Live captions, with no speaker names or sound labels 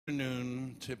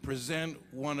To present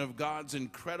one of God's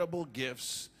incredible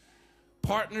gifts.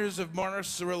 Partners of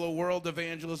Monticello World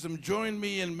Evangelism, join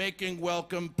me in making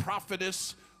welcome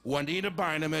Prophetess Juanita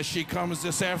Bynum as she comes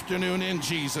this afternoon in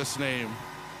Jesus' name.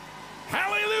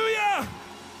 Hallelujah!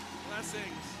 Blessings.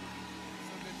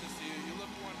 So good to see you. You look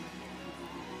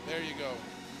wonderful. There you go.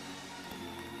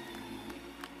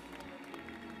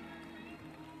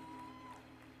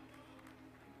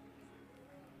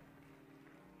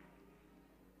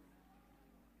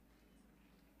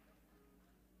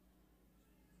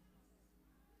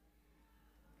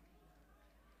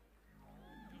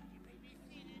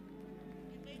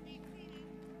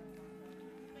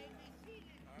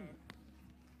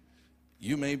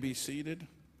 You may be seated.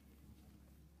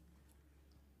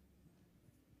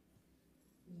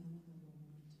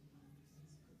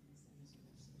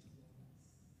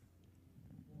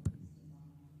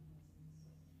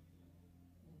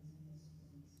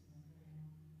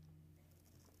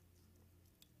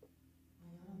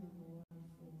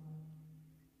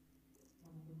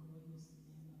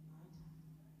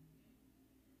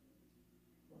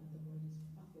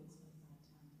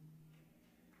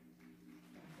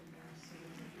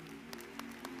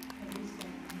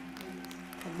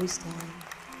 We stand.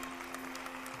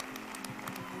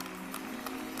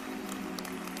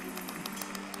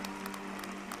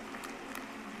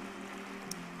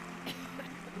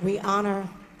 We honor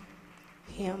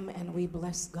him and we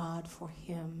bless God for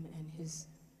him and his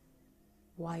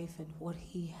wife and what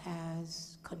he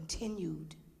has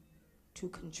continued to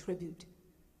contribute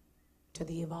to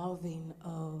the evolving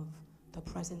of the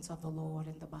presence of the Lord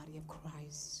in the body of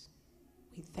Christ.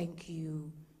 We thank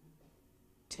you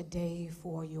today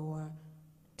for your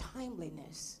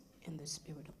timeliness in the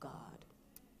Spirit of God.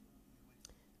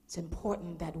 It's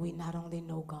important that we not only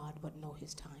know God, but know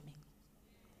his timing.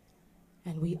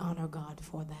 And we honor God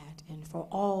for that. And for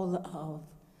all of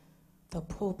the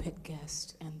pulpit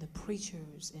guests and the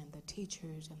preachers and the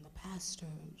teachers and the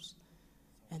pastors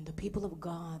and the people of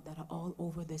God that are all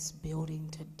over this building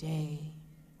today,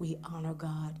 we honor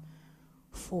God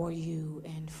for you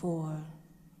and for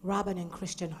Robin and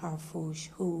Christian Harfouche,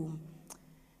 whom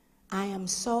I am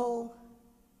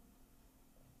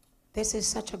this is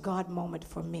such a God moment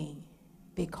for me,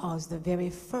 because the very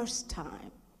first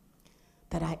time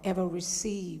that I ever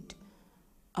received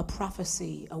a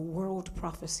prophecy, a world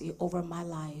prophecy over my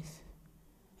life,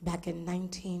 back in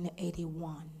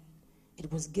 1981,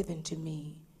 it was given to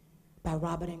me by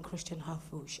Robin and Christian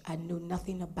Harfouche. I knew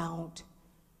nothing about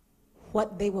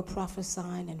what they were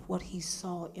prophesying and what he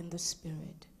saw in the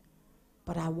Spirit.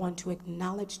 But I want to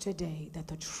acknowledge today that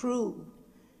the true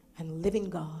and living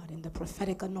God and the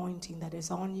prophetic anointing that is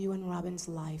on you and Robin's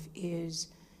life is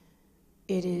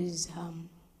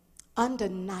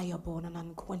undeniable and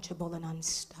unquenchable and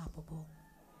unstoppable.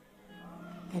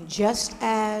 And just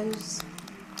as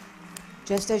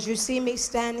you see me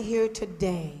stand here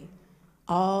today,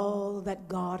 all that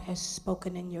God has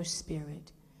spoken in your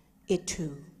spirit, it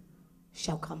too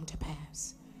shall come to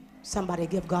pass. Somebody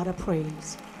give God a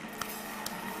praise.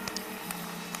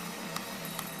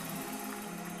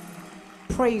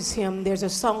 Praise him. There's a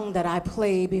song that I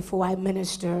play before I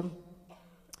minister,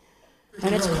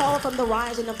 and it's called From the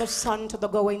Rising of the Sun to the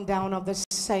Going Down of the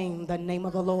Same. The name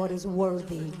of the Lord is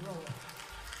worthy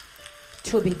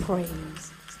to be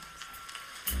praised.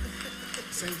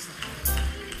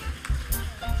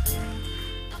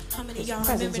 How many of y'all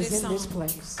remember this song? This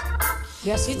place.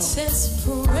 Yes, it Lord. says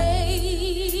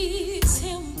praise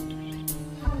him.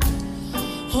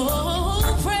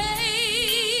 Oh,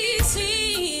 praise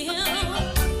him.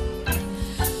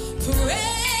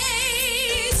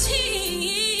 Praise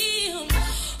him.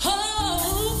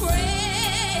 Oh,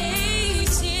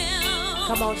 praise him.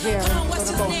 Come on, Jerry. Come on, what's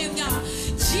his name, y'all?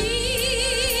 Jesus.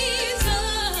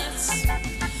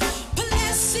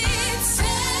 Blessed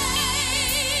Savior.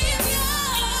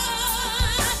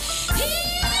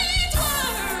 He's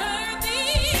worthy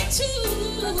to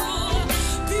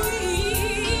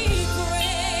be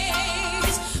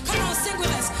praised. Come on, sing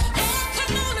with us. Oh,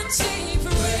 come on and sing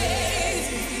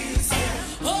praise.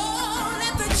 Oh,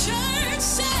 let the church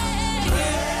say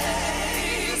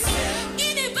praise.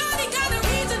 Anybody got a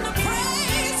reason to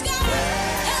praise God?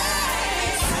 Hey,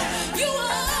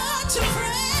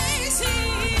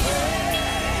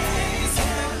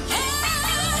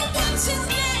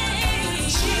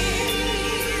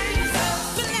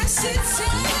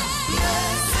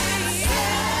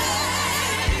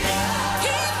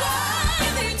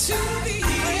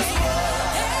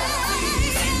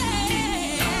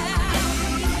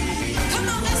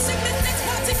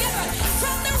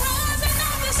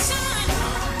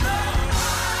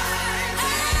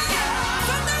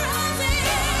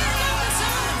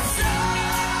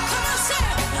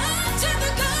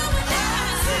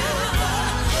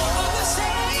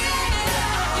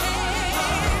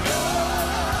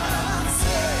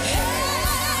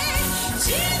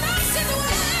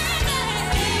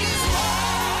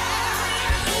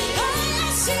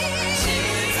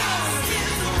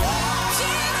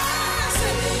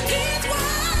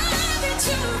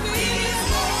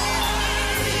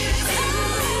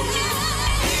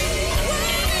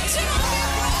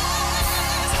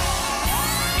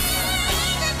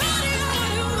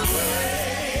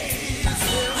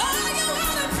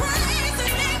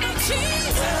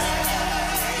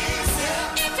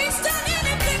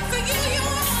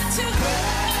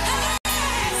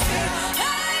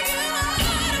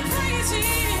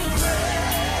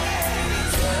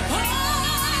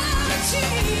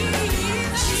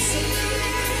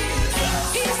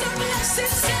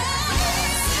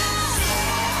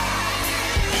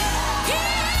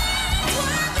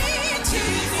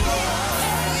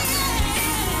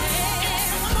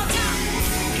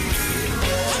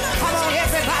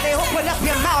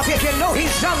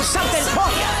 done something for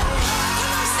you.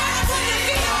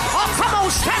 Oh, come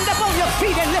on, stand up on your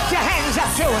feet and lift your hands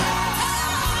up to it.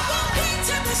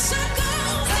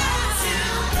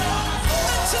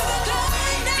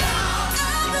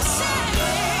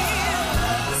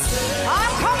 Oh,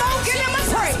 come on, give him a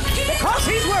praise because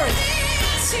he's worthy.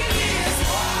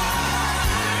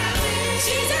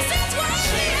 Jesus is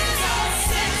worthy.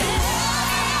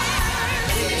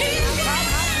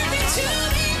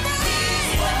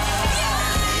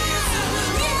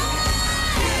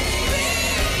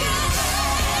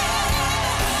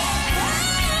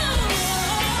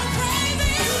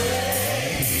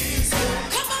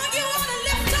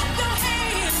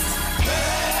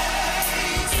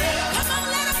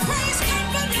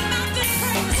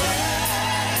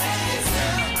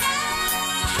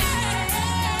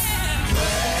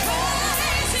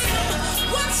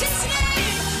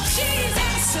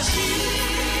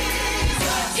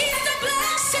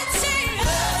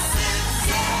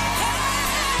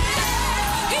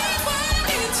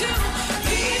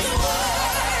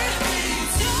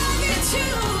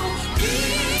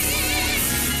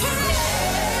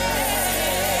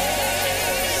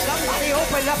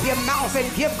 Open up your mouth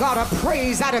and give God a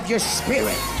praise out of your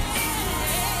spirit.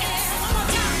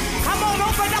 Come on,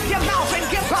 open up your mouth and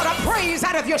give God a praise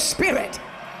out of your spirit.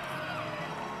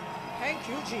 Thank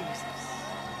you, Jesus.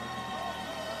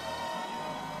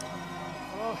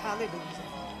 Oh, hallelujah.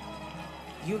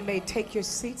 You may take your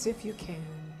seats if you can.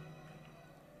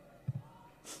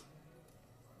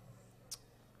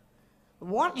 I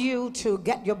want you to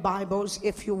get your Bibles,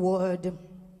 if you would.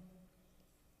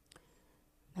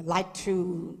 I'd like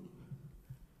to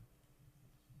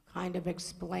kind of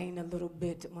explain a little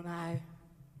bit when I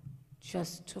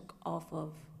just took off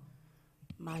of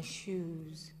my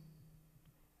shoes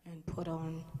and put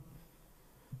on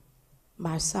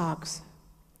my socks,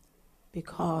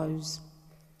 because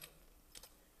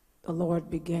the Lord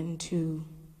began to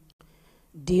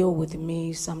deal with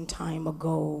me some time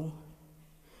ago,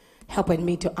 helping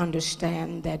me to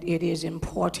understand that it is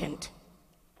important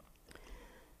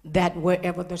that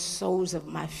wherever the soles of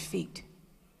my feet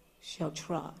shall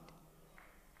trod,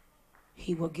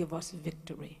 he will give us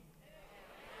victory.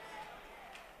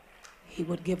 He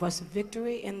would give us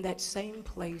victory in that same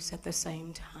place at the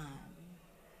same time,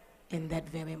 in that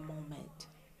very moment.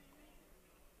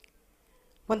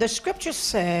 When the scripture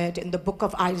said in the book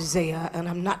of Isaiah, and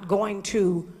I'm not going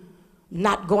to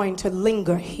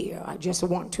linger here, I just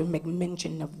want to make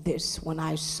mention of this. When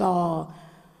I saw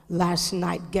last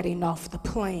night getting off the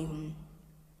plane,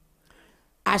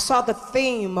 I saw the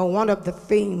theme, or one of the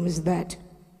themes that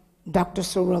Dr.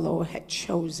 Cirillo had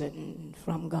chosen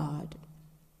from God.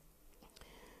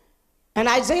 And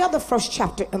Isaiah, the first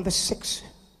chapter and the 6th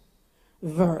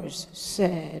verse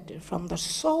said, from the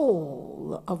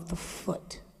sole of the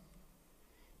foot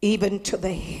even to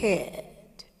the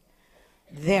head,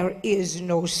 there is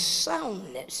no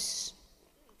soundness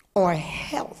or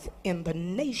health in the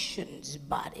nation's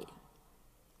body,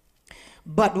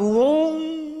 but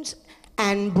wounds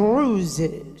and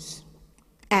bruises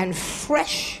and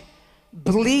fresh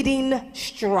bleeding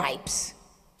stripes.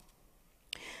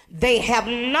 They have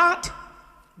not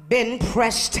been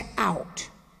pressed out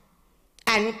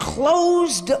and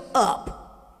closed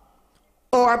up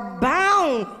or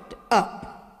bound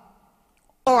up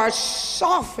or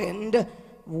softened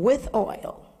with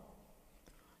oil.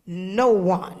 No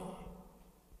one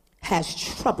has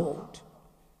troubled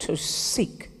to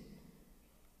seek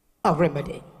a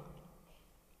remedy.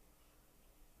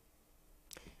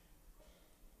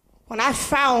 When I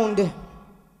found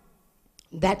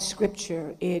that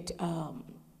scripture, it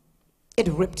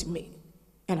ripped me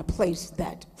in a place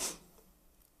that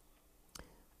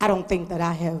I don't think that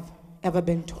I have ever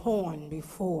been torn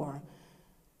before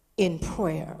in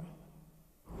prayer,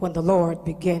 when the Lord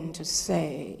began to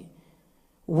say,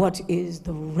 what is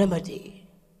the remedy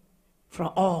for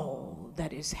all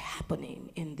that is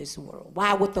happening in this world?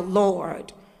 Why would the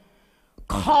Lord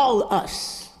call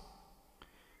us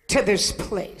to this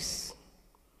place?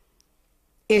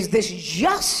 Is this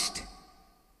just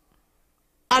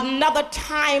another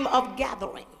time of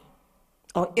gathering?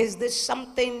 Or is this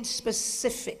something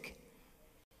specific?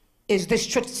 Is this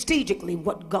strategically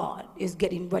what God is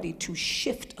getting ready to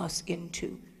shift us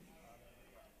into?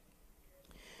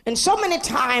 And so many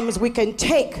times we can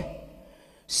take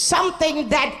something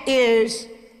that is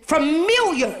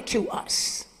familiar to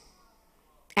us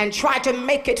and try to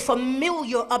make it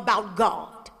familiar about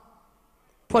God,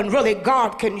 when really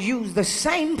God can use the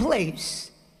same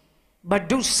place but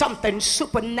do something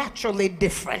supernaturally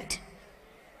different.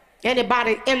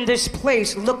 Anybody in this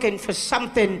place looking for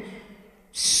something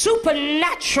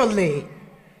supernaturally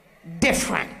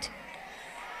different.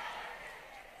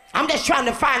 I'm just trying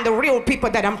to find the real people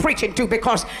that I'm preaching to,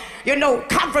 because, you know,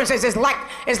 conferences is like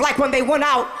when they went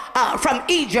out from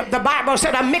Egypt. The Bible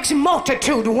said a mixed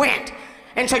multitude went.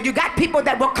 And so you got people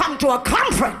that will come to a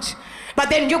conference, but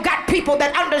then you got people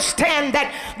that understand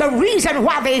that the reason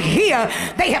why they're here,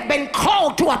 they have been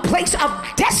called to a place of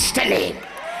destiny.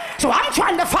 So I'm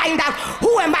trying to find out,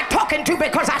 who am I talking to,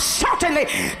 because I certainly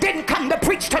didn't come to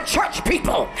preach to church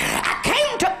people. I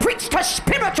came to preach to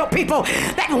spiritual people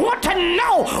that want to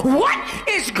know what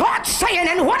is God saying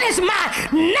and what is my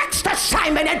next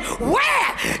assignment and where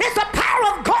is the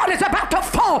power of God is about to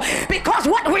fall, because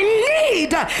what we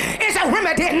need is a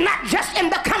remedy, not just in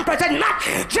the conference and not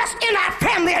just in our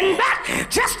family and not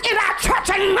just in our church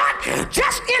and not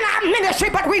just in our ministry,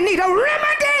 but we need a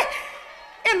remedy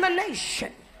in the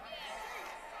nation.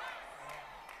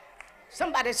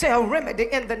 Somebody say a remedy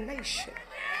in the nation.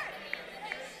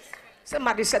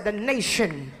 Somebody said the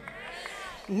nation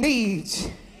needs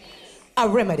a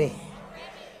remedy.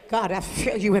 God, I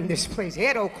feel you in this place. So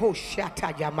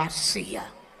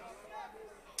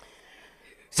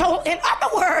in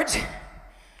other words,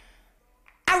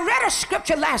 I read a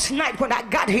scripture last night when I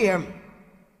got here,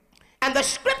 and the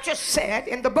scripture said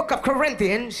in the book of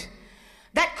Corinthians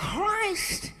that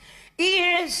Christ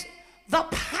is the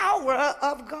power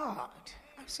of God.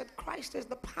 I said Christ is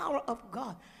the power of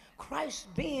God.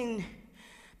 Christ being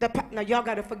the power. Now y'all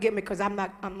got to forgive me, because I'm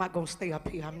not going to stay up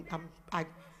here.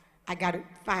 I got to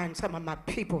find some of my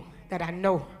people that I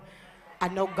know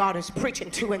God is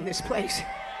preaching to in this place.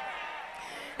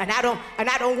 And I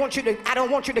don't want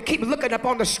you to keep looking up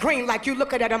on the screen like you're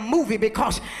looking at a movie,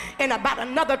 because in about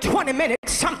another 20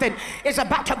 minutes something is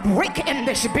about to break in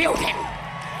this building.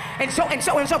 And so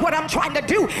what I'm trying to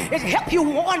do is help you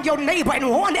warn your neighbor and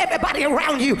warn everybody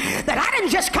around you that I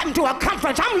didn't just come to a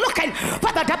conference. I'm looking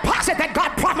for the deposit that God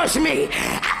promised me.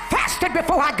 I fasted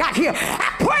before I got here.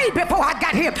 I prayed before I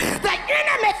got here. The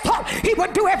enemy thought he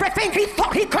would do everything he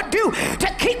thought he could do to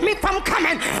keep me from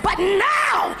coming. But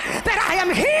now that I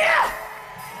am here,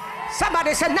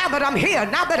 somebody said, now that I'm here,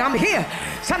 now that I'm here.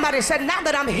 Somebody said, now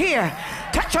that I'm here.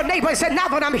 Touch your neighbor and say, now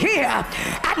that I'm here,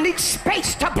 I need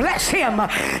space to bless him.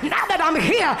 Now that I'm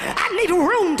here, I need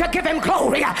room to give him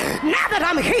glory. Now that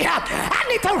I'm here, I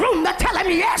need the room to tell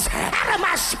him yes out of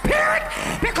my spirit,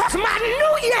 because my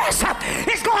new yes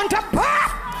is going to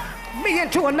birth me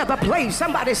into another place.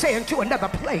 Somebody say, into another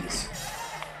place.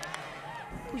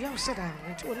 Y'all sit down.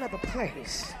 Into another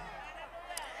place.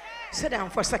 Sit down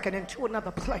for a second. Into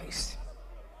another place.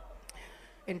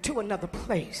 Into another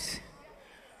place.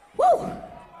 Woo!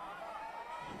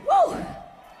 Woo!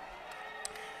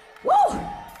 Woo!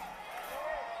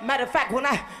 Matter of fact, when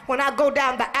I go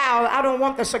down the aisle, I don't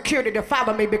want the security to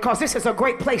follow me, because this is a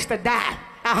great place to die.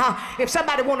 If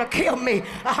somebody want to kill me,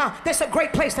 this is a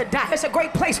great place to die. It's a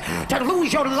great place to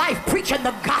lose your life preaching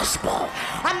the gospel.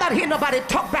 I'm not hearing nobody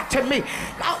talk back to me.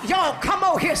 Y'all, come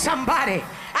on here, somebody.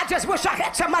 I just wish I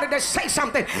had somebody to say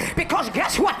something, because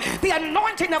guess what? The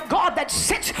anointing of God that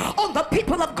sits on the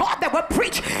people of God that will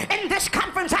preach in this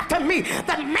conference after me,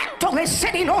 the mantle is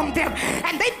sitting on them,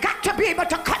 and they've got to be able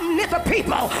to come near the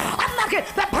people. I'm not kidding.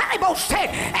 The Bible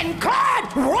said, and God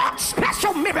wrought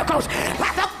special miracles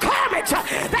by the garments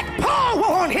that Paul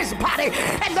wore on his body.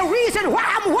 And the reason why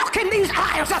I'm walking these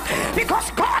aisles, because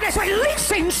God is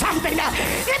releasing something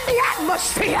in the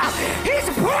atmosphere. He's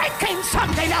breaking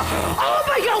something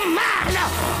over your mind,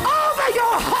 over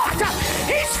your heart.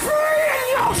 He's freeing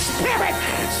your spirit.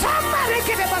 Somebody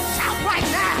give him a shout right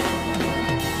now.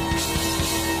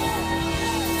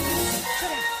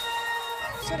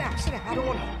 Sit down, sit down.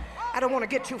 I don't want to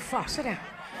get too far. Sit down.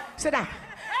 Sit down.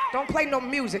 Don't play no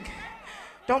music.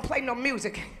 Don't play no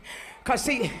music. Because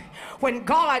see, when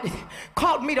God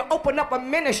called me to open up a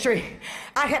ministry,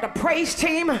 I had a praise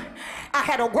team, I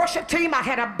had a worship team, I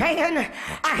had a band,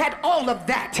 I had all of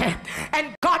that.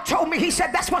 And God told me, he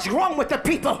said, that's what's wrong with the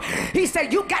people. He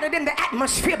said, you got it in the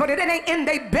atmosphere, but it ain't in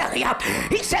their belly.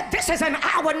 He said, this is an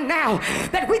hour now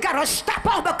that we got to stop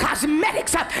all the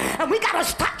cosmetics and we got to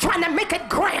stop trying to make it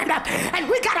grand, and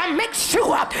we got to make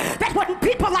sure that when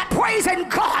people are praising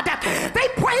God, they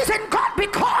praising God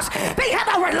because they have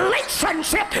a relationship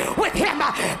with him.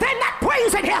 They're not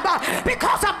praising him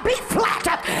because of B flat.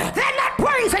 They're not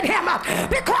praising him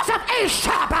because of A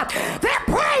sharp. They're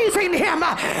praising him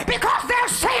because they're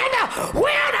saying,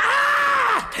 when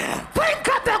I think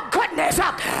of the goodness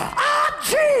of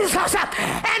Jesus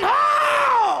and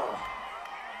all.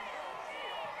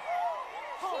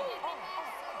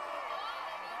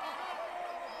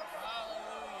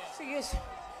 See,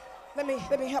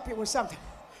 let me help you with something.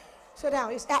 Sit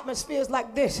down. It's atmospheres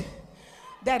like this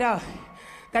that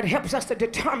that helps us to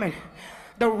determine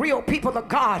the real people of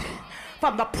God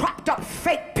from the propped up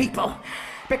fake people.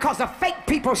 Because the fake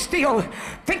people still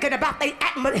thinking about their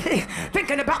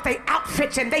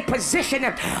outfits and their position.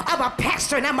 I'm a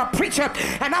pastor and I'm a preacher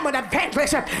and I'm an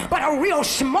evangelist. But a real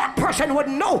smart person would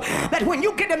know that when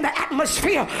you get in the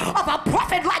atmosphere of a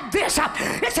prophet like this,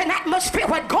 it's an atmosphere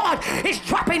where God is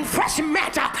dropping fresh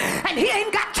manna, and he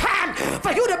ain't got time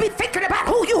for you to be thinking about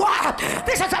who you are.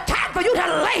 This is a time for you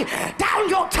to lay down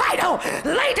your title,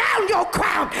 lay down your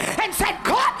crown, and say,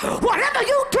 God, whatever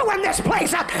you do in this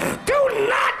place, do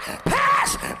not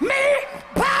pass me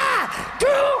by.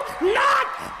 Do not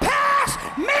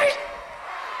pass me.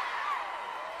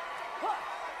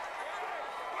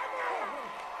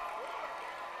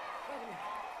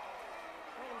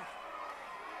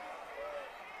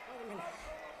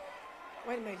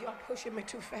 Wait a minute, y'all pushing me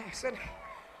too fast.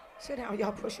 Sit down,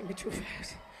 y'all pushing me too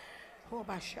fast. Oh,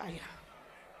 Bashaya.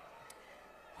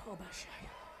 Oh, Bashaya.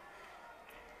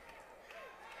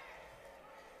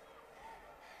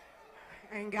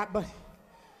 I ain't got, but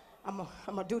I'm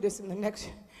gonna do this in the next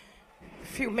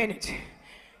few minutes.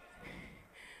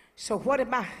 So what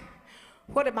am I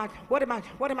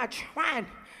trying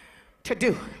to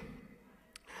do?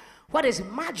 What is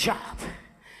my job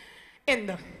in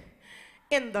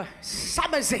the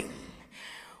summoning?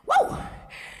 Whoa!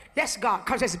 Yes, God,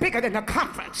 because it's bigger than the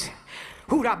conference.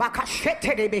 I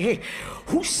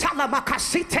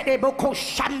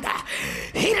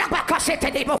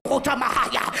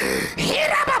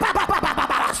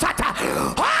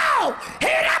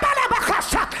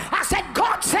said,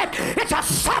 God said it's a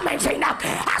summoning.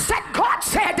 I said, God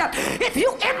said if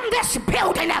you in this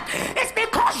building, it's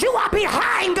because you are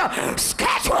behind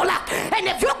schedule. And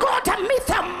if you're going to meet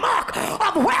the mark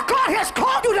of where God has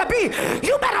called you to be,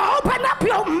 you better open up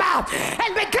your mouth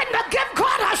and begin to give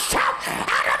God a shout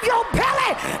out of your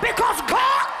belly, because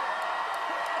God.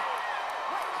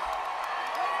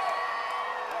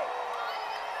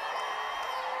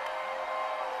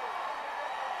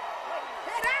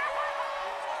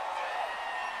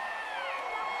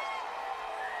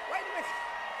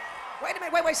 Wait a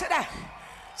minute, sit down.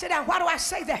 Sit down. Why do I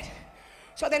say that?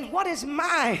 So then what is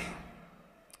my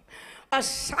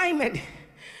assignment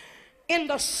in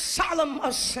the solemn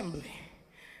assembly?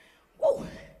 Woo.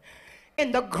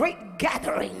 In the great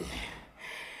gathering,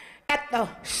 at the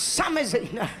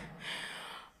summoning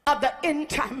of the end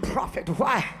time prophet.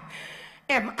 Why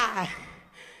am I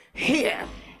here?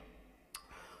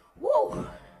 Woo.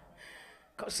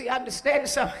 Because see, I understand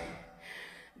something.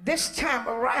 This time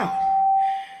around,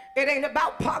 it ain't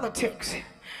about politics.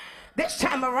 This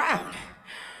time around,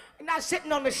 you're not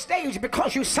sitting on the stage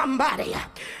because you're somebody.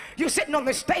 You're sitting on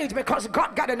the stage because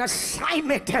God got an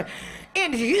assignment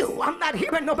in you. I'm not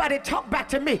hearing nobody talk back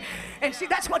to me. And see,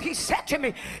 that's what he said to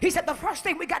me. He said the first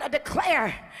thing we got to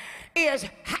declare is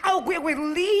how will we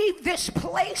leave this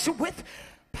place with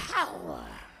power.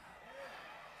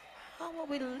 How will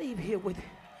we leave here with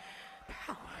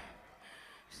power?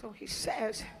 So he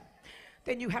says,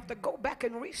 then you have to go back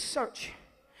and research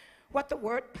what the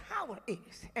word power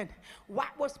is and what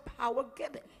was power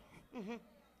given.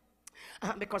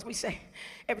 Because we say,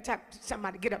 every time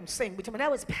somebody get up and sing, we tell me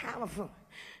that was powerful.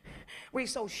 We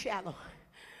so shallow.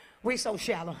 We so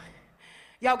shallow.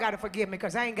 Y'all got to forgive me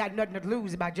because I ain't got nothing to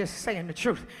lose by just saying the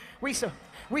truth. We so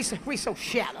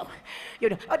shallow. You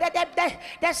know, oh,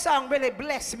 that song really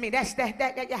blessed me.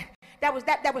 That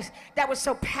was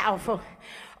so powerful.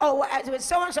 Oh,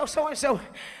 so-and-so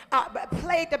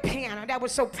played the piano. That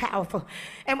was so powerful.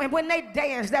 And when they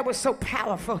danced, that was so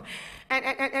powerful.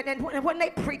 And when they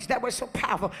preached, that was so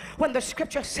powerful. When the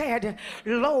scripture said,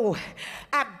 lo,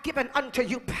 I've given unto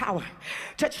you power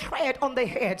to tread on the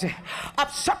heads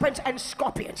of serpents and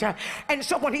scorpions. And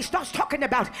so when he starts talking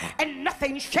about, and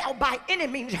nothing shall by any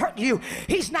means hurt you,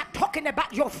 he's not talking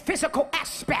about your physical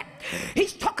aspect.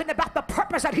 He's talking about the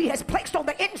purpose that he has placed on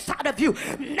the inside of you.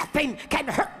 Nothing can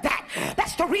hurt that.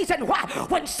 That's the reason why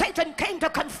when Satan came to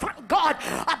confront God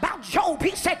about Job,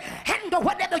 he said, handle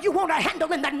whatever you want to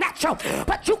handle in the natural,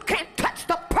 but you can't touch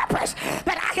the purpose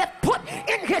that I have put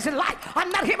in his life. I'm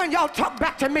not hearing y'all talk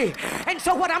back to me. And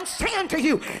so what I'm saying to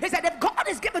you is that if God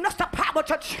has given us the power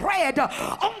to tread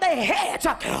on the heads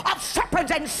of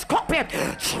serpents and scorpions,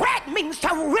 tread means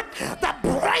to rip the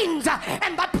brains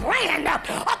and the plan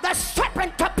of the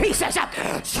serpent to pieces.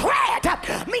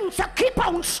 Tread means to keep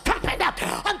on stumping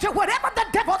until whatever the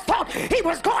devil thought he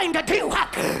was going to do,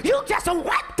 you just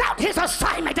wiped out his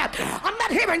assignment. I'm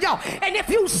not hearing y'all. And if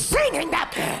you singing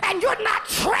and you're not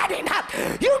treading,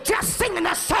 you just singing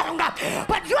a song,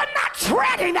 but you're not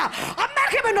treading. I'm not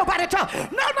hearing nobody talk.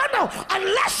 No.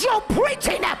 Unless you're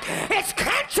preaching, it's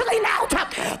canceling out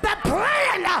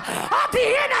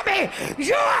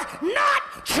You're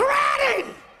not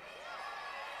treading.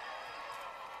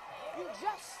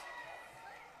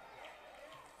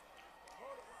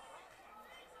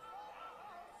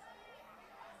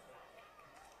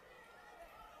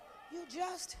 You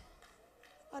just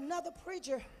another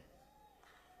preacher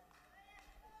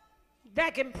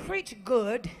that can preach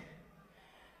good,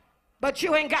 but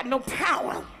you ain't got no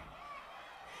power.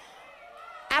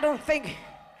 I don't think,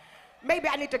 maybe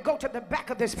I need to go to the back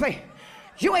of this place.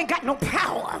 You ain't got no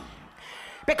power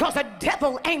because the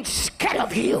devil ain't scared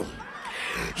of you.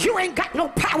 You ain't got no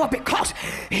power because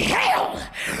hell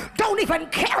don't even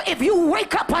care if you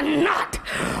wake up or not.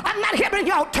 I'm not hearing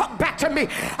y'all talk back to me.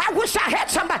 I wish I had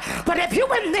somebody, but if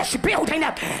you in this building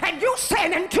and you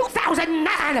saying in 2009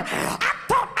 I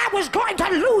thought I was going to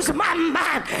lose my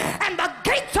mind and the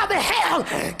gates of hell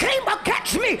came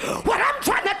against me, what I'm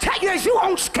trying to tell you is you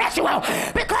on schedule,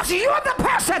 because you're the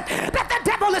person that the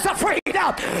devil is afraid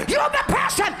of. You're the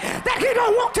person that he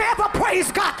don't want to ever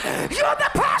praise God. You're the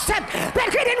person that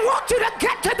he didn't want you to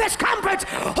get to this conference.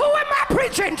 Who am I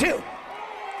preaching to?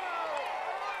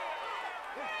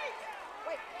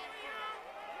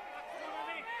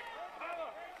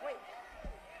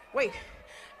 Wait,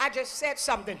 I just said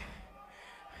something.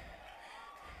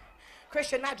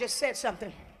 Christian, I just said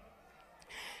something.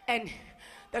 And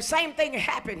the same thing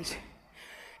happens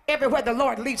everywhere the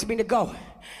Lord leads me to go.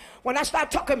 When I start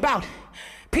talking about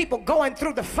people going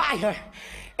through the fire,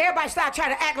 everybody start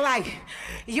trying to act like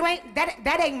you ain't,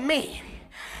 that ain't me.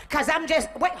 Cause I'm just,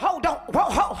 wait, hold on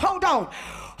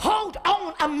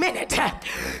a minute.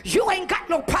 You ain't got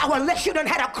no power unless you done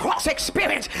had a cross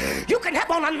experience. You can have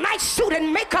on a nice suit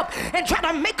and makeup and try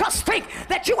to make us think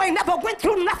that you ain't never went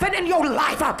through nothing in your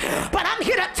life. But I'm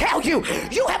here to tell you,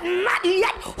 you have not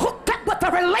yet hooked up with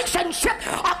the relationship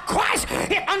of Christ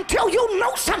until you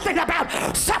know something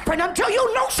about suffering, until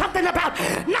you know something about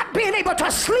not being able to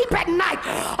sleep at night,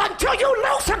 until you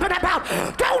know something about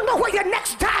don't know where your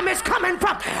next dime is coming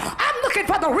from. I'm looking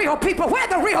for the real people. Where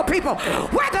are the real people?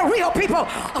 Where are the real people?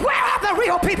 Where are the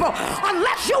real people?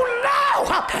 Unless you know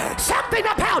something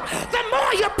about, the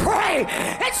more you pray,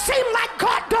 it seems like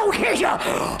God don't hear you.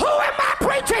 Who am I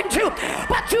preaching to?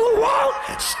 But you won't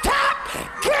stop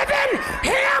giving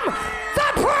him the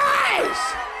praise.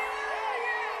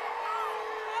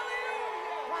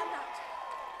 Why not?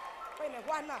 Wait a minute,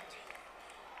 why not?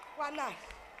 Why not?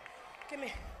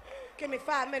 Give me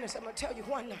 5 minutes. I'm going to tell you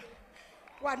why not.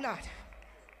 Why not?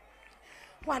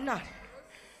 Why not?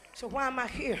 So why am I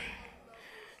here?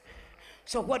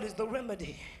 So what is the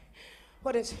remedy?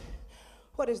 What is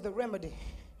the remedy?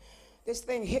 This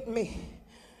thing hit me.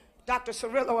 Dr.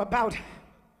 Cirillo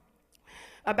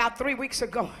about 3 weeks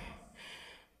ago,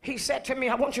 he said to me,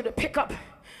 I want you to pick up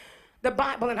the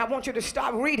Bible and I want you to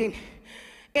start reading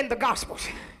in the Gospels.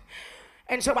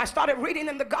 And so I started reading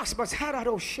in the Gospels,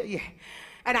 and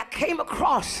I came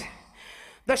across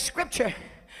the scripture,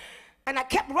 and I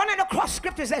kept running across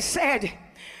scriptures that said,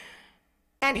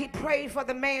 and he prayed for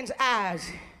the man's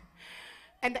eyes,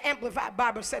 and the Amplified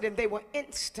Bible said, and they were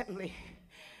instantly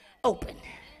opened.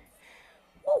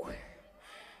 Woo.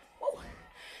 Woo.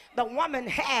 The woman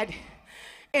had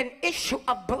an issue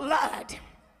of blood,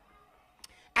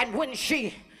 and when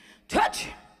she touched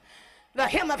the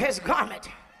hem of his garment,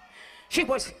 she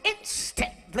was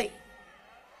instantly,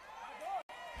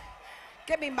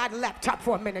 give me my laptop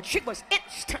for a minute, she was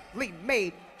instantly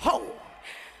made whole.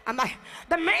 I'm like,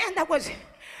 the man that was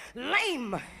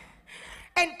lame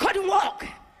and couldn't walk,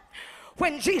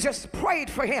 when Jesus prayed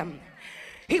for him,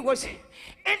 he was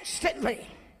instantly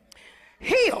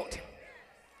healed.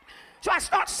 So I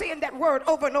start seeing that word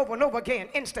over and over and over again,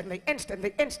 instantly,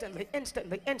 instantly, instantly,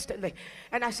 instantly, instantly.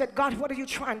 And I said, God, what are you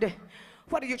trying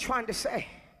to say?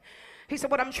 He said,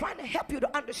 what I'm trying to help you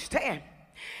to understand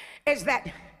is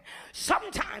that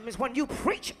sometimes when you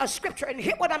preach a scripture and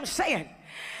hear what I'm saying,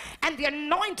 and the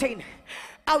anointing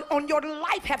on your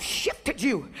life have shifted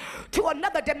you to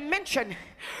another dimension,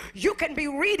 you can be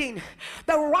reading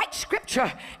the right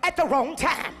scripture at the wrong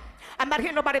time. I'm not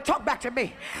hearing nobody talk back to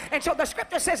me. And so the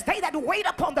scripture says, they that wait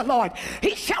upon the Lord,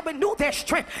 he shall renew their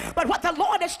strength. But what the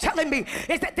Lord is telling me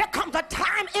is that there comes a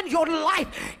time in your life,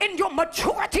 in your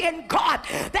maturity in God,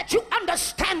 that you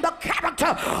understand the character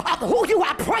of who you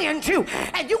are praying to.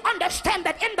 And you understand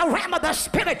that in the realm of the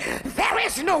spirit, there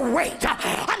is no wait.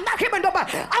 I'm not hearing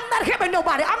nobody.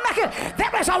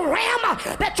 There is a realm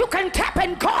that you can tap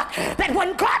in God, that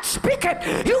when God speaks,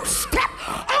 you step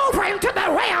over into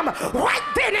the realm right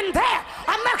then and there.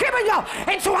 I'm not hearing y'all.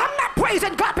 And so I'm not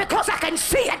praising God because I can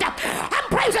see it. I'm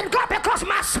praising God because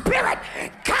my spirit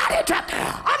got it.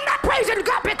 I'm not praising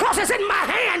God because it's in my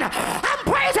hand. I'm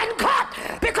praising God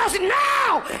because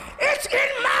now it's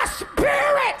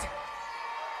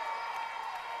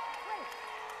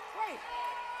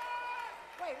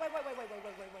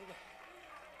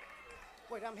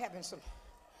sorry,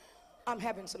 I'm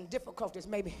having some difficulties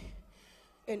maybe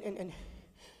in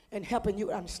helping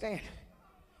you understand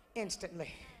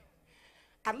instantly.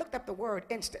 I looked up the word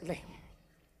instantly.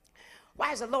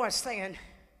 Why is the Lord saying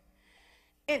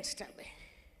instantly?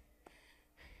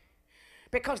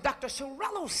 Because Dr.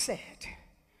 Sorello said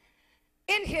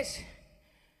in his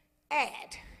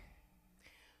ad,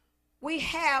 we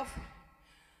have,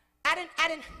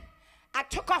 I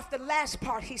took off the last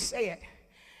part he said,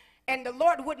 and the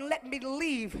Lord wouldn't let me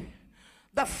leave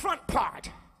the front part.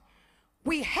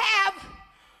 We have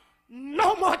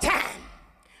no more time.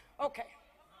 Okay.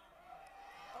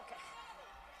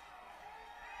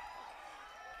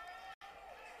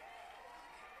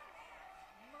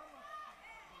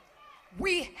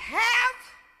 We have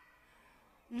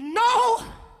no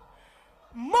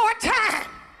more time.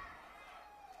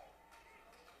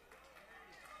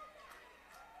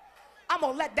 I'm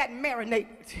gonna let that marinate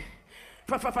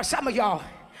for some of y'all.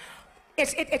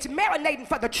 It's marinating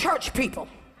for the church people.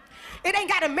 It ain't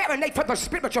gotta marinate for the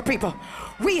spiritual people.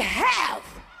 We have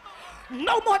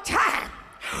no more time,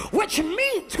 which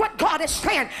means what God is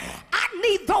saying, I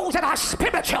need those that are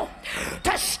spiritual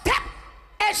to step,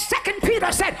 as 2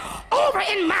 Peter said, over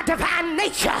in my divine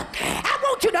nature. I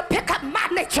want you to pick up my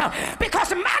nature,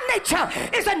 because my nature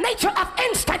is a nature of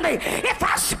instantly. If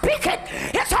I speak it,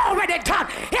 it's already done.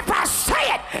 If I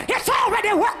say it, it's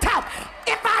already worked out.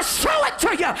 If I show it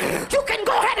to you, you can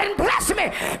go ahead and bless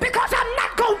me, because I'm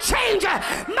not going to change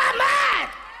my mind.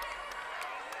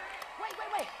 Wait.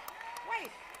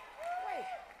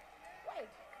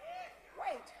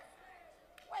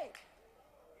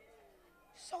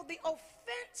 So the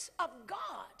offense of God.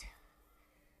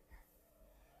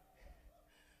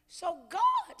 So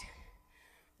God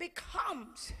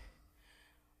becomes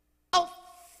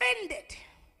offended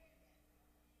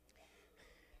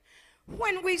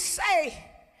when we say,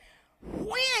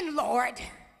 when, Lord,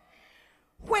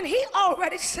 when he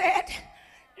already said,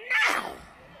 now.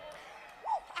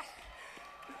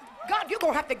 God, you're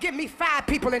going to have to give me 5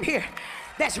 people in here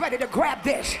that's ready to grab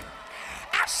this.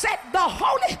 I said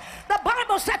the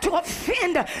Bible said to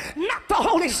offend not the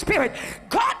Holy Spirit.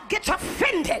 God gets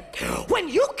offended when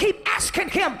you keep asking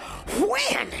him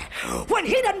when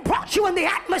he done brought you in the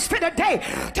atmosphere today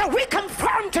to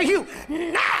reconfirm to you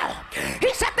now.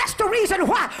 He said that's the reason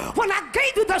why when I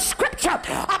gave you the scripture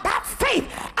about faith,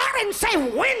 I didn't say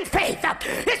when faith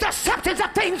is the substance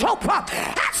of things hoped for.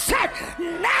 I said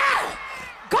now.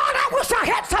 God, I wish I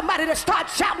had somebody to start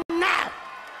shouting now.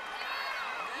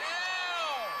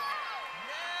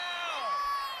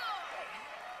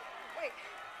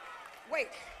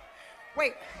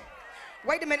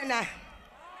 Wait a minute now.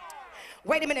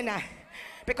 Wait a minute now.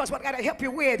 Because what I gotta help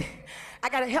you with, I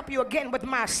gotta help you again with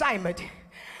my assignment.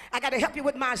 I got to help you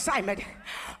with my assignment.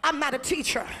 I'm not a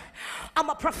teacher. I'm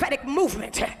a prophetic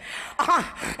movement.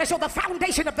 And so the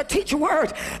foundation of the teacher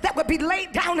word that will be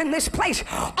laid down in this place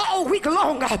all week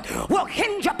long will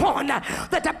hinge upon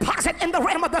the deposit in the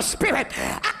realm of the spirit.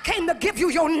 I came to give you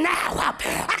your now.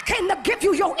 I came to give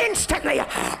you your instantly.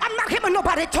 I'm not hearing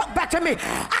nobody talk back to me.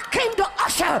 I came to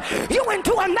usher you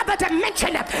into another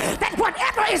dimension that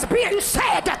whatever is being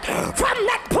said from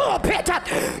that pulpit,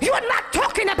 you're not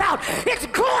talking about it's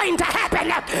going to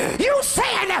happen. You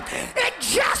saying it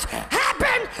just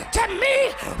happened to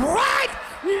me right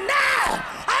now.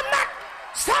 I'm not.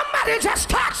 Somebody just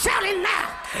start shouting now.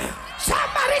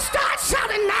 Somebody start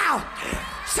shouting now.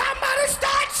 Somebody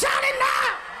start shouting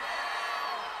now.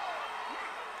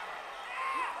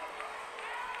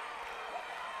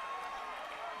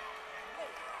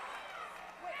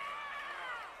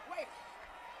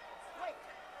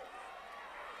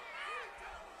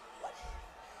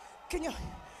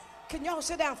 Can y'all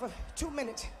sit down for 2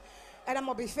 minutes and I'm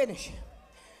gonna be finished.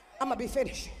 I'm gonna be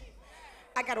finished.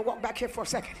 I gotta walk back here for a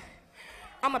second.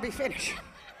 I'm gonna be finished.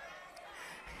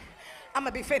 I'm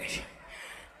gonna be finished.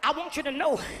 I want you to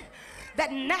know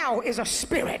that now is a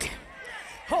spirit.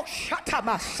 Oh, shut up,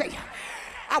 I say.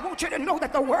 I want you to know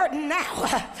that the word now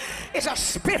is a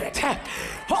spirit.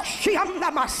 Oh,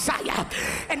 Shiamna Messiah.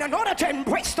 And in order to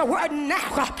embrace the word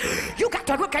now, you got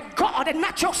to look at God and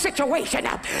not your situation.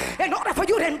 In order for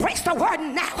you to embrace the word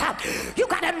now, you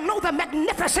got to know the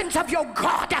magnificence of your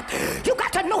God. You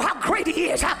got to know how great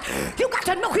he is. You got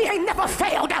to know he ain't never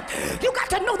failed. You got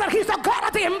to know that he's the God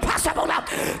of the impossible.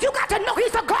 You got to know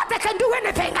he's the God that can do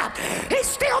anything. He's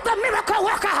still the miracle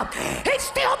worker. He's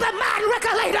still the mind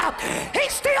regulator.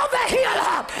 He's still the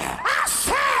healer. I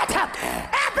said,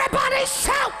 everybody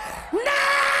shout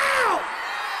now.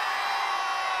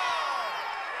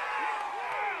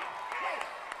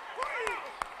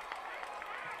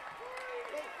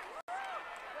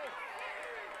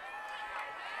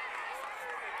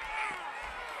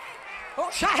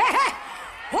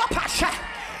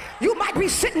 You might be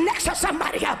sitting next to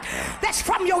somebody that's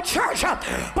from your church,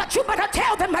 but you better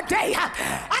tell them today,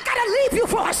 I gotta leave you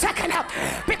for a second,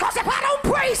 because if I don't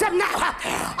praise him now,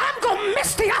 I'm gonna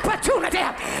miss the opportunity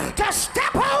to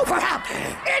step over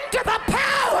into the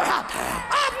power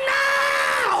of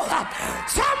now.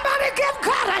 Somebody give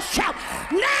God a shout.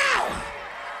 Now.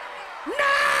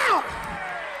 Now.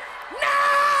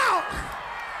 Now.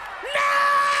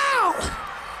 Now.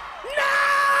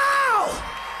 Now.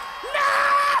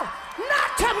 Now.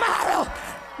 Not tomorrow.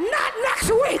 Not next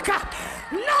week.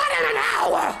 Not in an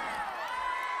hour.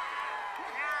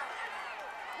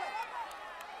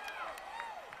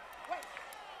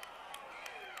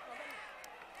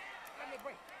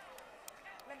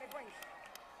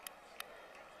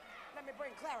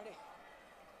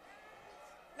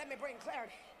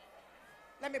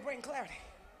 Let me bring clarity.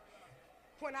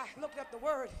 When I looked up the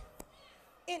word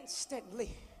instantly,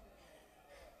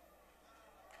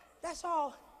 that's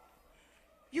all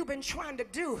you've been trying to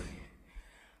do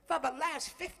for the last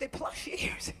 50 plus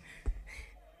years.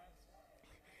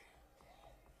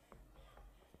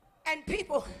 And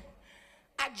people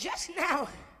are just now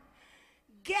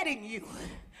getting you.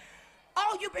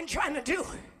 All you've been trying to do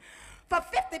for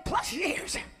 50 plus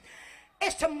years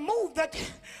is to move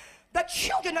the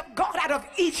children of God out of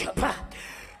Egypt,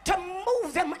 to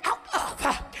move them out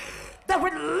of the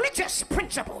religious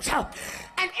principles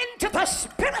and into the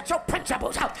spiritual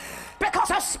principles, because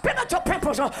the spiritual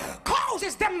principles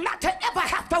causes them not to ever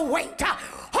have to wait.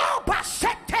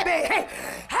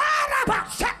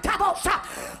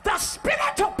 The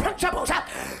spiritual principles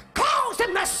cause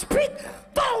them to speak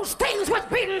those things which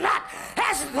be not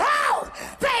as though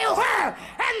they were,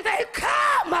 and they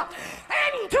come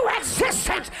into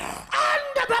existence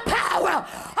under the power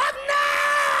of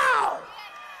now.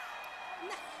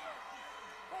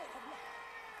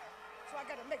 So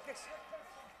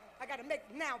I gotta make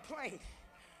now plain.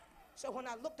 So when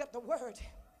I looked up the word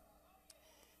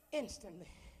instantly,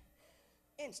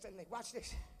 watch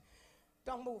this.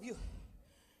 Don't move, you.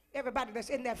 Everybody that's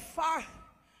in that far,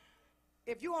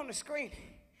 if you're on the screen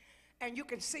and you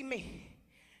can see me,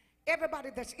 everybody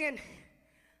that's in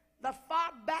the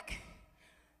far back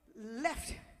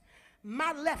left,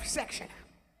 my left section,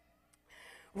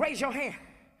 raise your hand.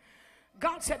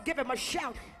 God said give him a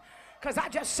shout, because I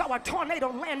just saw a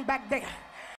tornado land back there,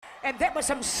 and there was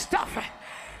some stuff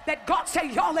that God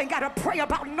said y'all ain't got to pray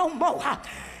about no more.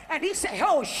 And he said,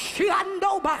 oh,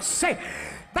 say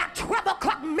by 12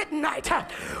 o'clock midnight,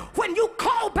 when you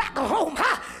call back home,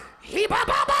 he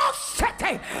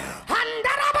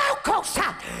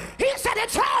said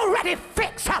it's already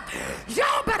fixed.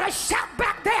 Y'all better shout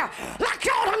back there like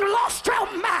y'all done lost your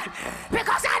mind,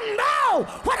 because I know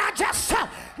what I just saw.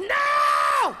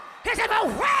 No! There's a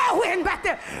whirlwind back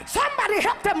there. Somebody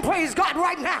help them praise God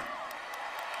right now.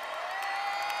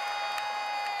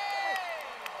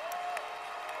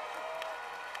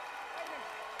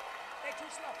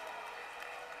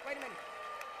 Wait a minute.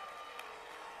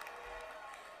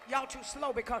 Y'all too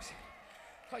slow because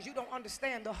you don't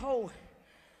understand the whole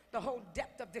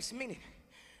depth of this meaning.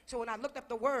 So when I looked up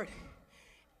the word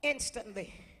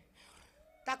instantly,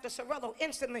 Dr. Cirillo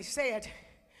instantly said,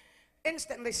 in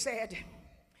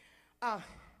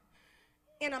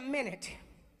a minute.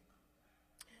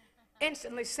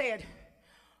 Instantly said,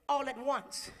 all at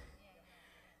once.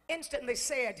 Instantly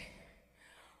said,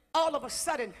 all of a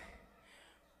sudden,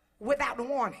 without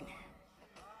warning.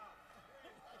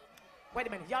 Wait a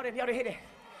minute, y'all didn't hear that.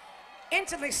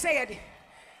 Instantly said,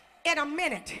 in a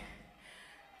minute.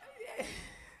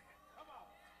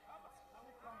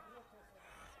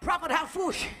 Prophet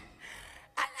Hafush,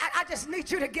 I just need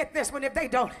you to get this one if they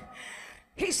don't.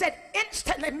 He said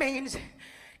instantly means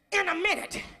in a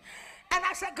minute. And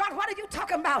I said, God, what are you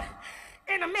talking about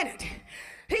in a minute?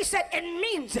 He said it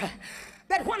means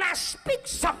that when I speak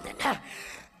something,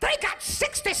 they got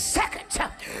 60 seconds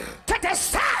to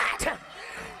decide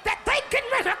that they can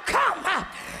really come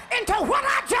into what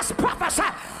I just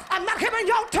prophesied. I'm not hearing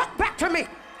y'all talk back to me.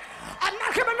 I'm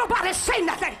not hearing nobody say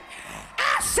nothing.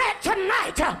 I said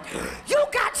tonight, you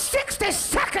got 60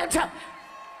 seconds.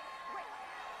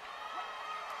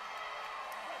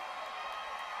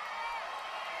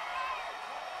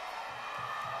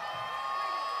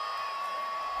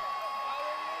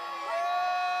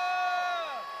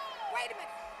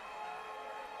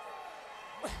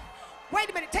 Wait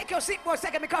a minute, take your seat for a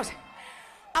second, because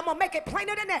I'm going to make it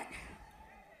plainer than that.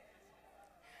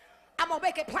 I'm going to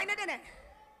make it plainer than that.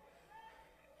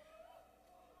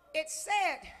 It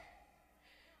said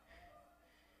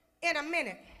in a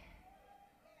minute.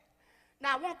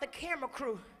 Now I want the camera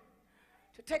crew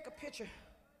to take a picture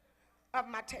of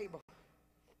my table.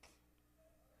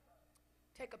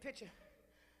 Take a picture,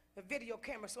 the video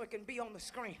camera, so it can be on the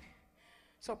screen,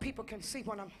 so people can see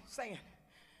what I'm saying.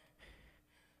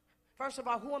 First of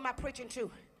all, who am I preaching to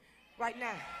right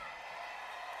now?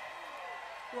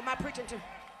 Who am I preaching to?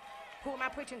 Who am I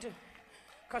preaching to?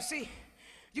 Because see,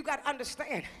 you got to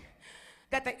understand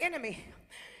that the enemy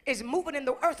is moving in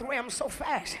the earth realm so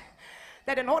fast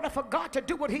that in order for God to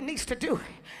do what he needs to do,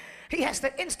 he has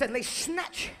to instantly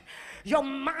snatch your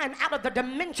mind out of the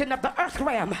dimension of the earth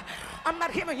realm. I'm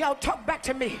not hearing y'all talk back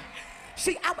to me.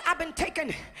 See,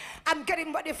 I'm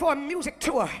getting ready for a music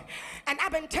tour, and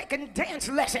I've been taking dance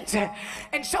lessons.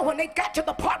 And so when they got to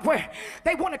the part where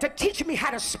they wanted to teach me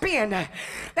how to spin,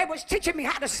 they was teaching me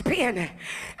how to spin,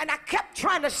 and I kept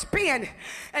trying to spin,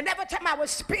 and every time I would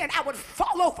spin, I would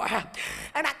fall over,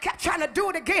 and I kept trying to do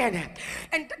it again,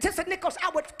 and Sister Nichols, I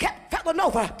would kept falling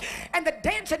over, and the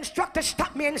dance instructor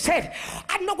stopped me and said,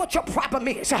 I know what your problem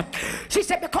is. She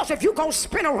said, because if you're going to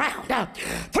spin around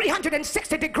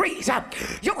 360 degrees,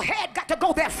 your head got to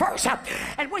go there first,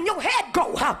 and when your head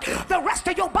go, the rest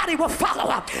of your body will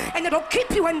follow, and it'll keep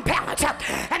you in balance.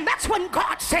 And that's when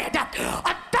God said,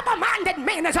 a double-minded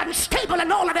man is unstable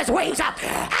in all of his ways.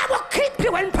 I will keep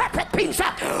you in perfect peace,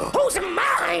 whose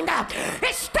mind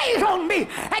is stayed on me.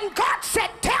 And God said,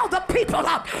 tell the people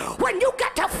when you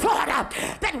get to Florida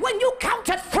that when you count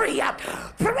to 3,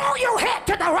 throw your head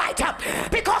to the right,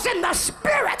 because in the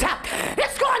spirit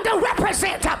it's going to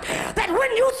represent that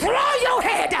when you throw your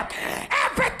head,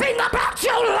 everything about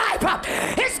your life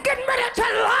is getting ready to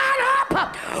line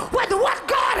up with what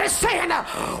God is saying.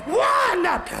 1,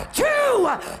 2,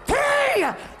 3,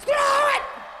 throw it.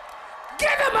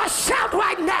 Give him a shout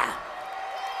right now.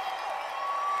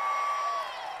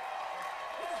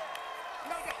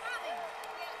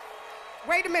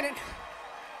 Wait a minute.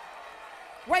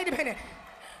 Wait a minute.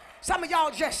 Some of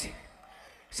y'all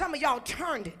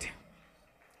turned it,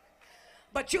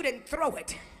 but you didn't throw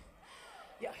it.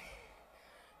 Yeah.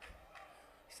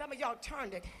 Some of y'all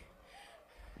turned it,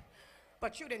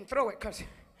 but you didn't throw it because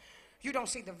you don't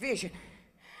see the vision.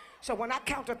 So when I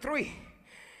count to 3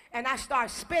 and I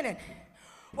start spinning,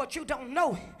 what you don't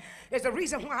know is the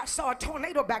reason why I saw a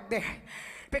tornado back there,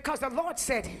 because the Lord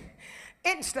said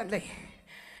instantly.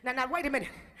 Now wait a minute.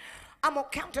 I'm going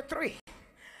to count to 3.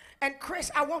 And Chris,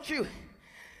 I want you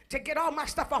to get all my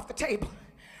stuff off the table.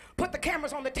 Put the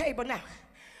cameras on the table now.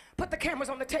 Put the cameras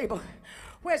on the table.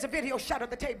 Where's the video shot of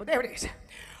the table? There it is.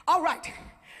 All right.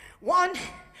 1,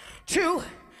 2,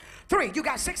 3. You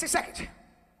got 60 seconds.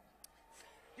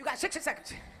 You got 60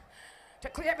 seconds to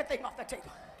clear everything off the table.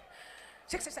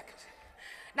 60 seconds.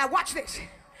 Now watch this.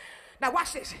 Now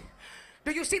watch this.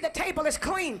 Do you see the table is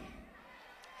clean?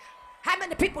 How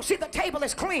many people see the table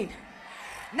is clean?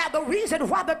 Now the reason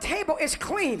why the table is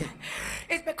clean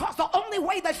is because the only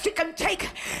way that she can take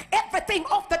everything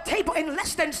off the table in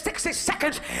less than 60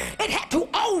 seconds, it had to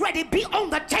already be on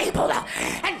the table.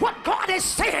 And what God is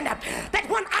saying, that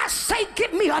when I say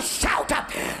give me a shout,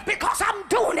 because I'm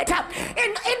doing it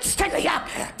instantly,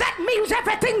 that means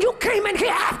everything you came in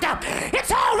here after,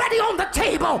 it's already on the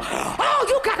table. All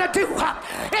you gotta do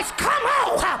is come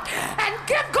on and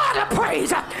give God a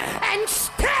praise and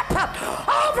step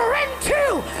over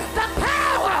into the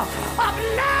power of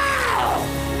now.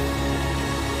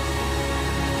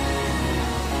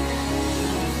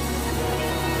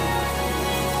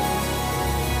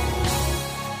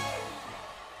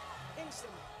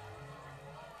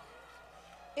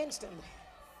 Instantly.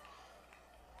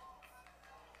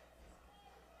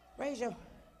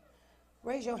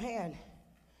 Raise your hand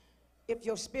if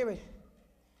your spirit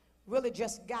really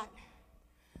just got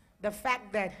the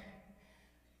fact that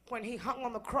when he hung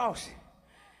on the cross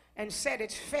and said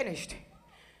it's finished,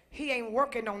 he ain't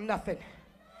working on nothing.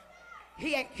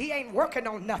 He ain't working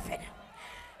on nothing.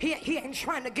 He ain't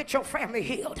trying to get your family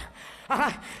healed.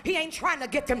 He ain't trying to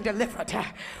get them delivered. He's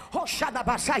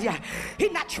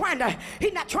not trying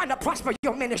to prosper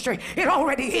your ministry. It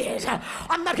already is.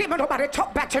 I'm not hearing nobody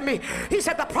talk back to me. He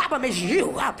said the problem is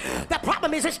you. The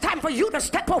problem is it's time for you to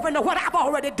step over into what I've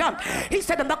already done. He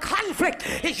said, and the conflict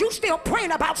is you still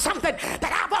praying about something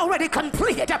that I've already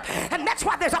completed. And that's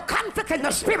why there's a conflict in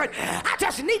the spirit. I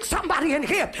just need somebody in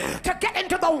here to get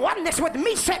into the oneness with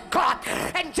me, said God,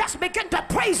 and just begin to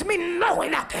praise me,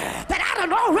 knowing that I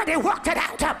done already worked it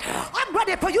out. I'm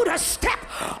ready for you to step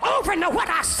over into what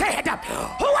I said.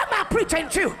 Who am I preaching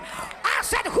to? I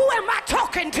said, who am I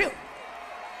talking to?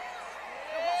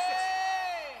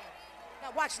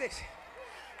 Now watch this.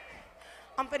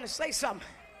 I'm finna say something.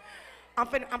 I'm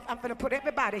finna put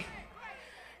everybody.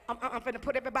 I'm finna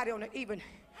put everybody on an even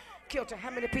kilter.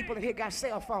 How many people in here got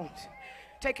cell phones?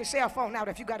 Take your cell phone out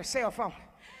if you got a cell phone.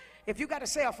 If you got a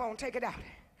cell phone, take it out.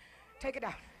 Take it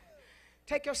out.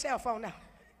 Take your cell phone out.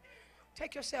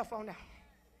 Take your cell phone out.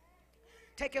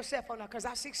 Take your cell phone out, because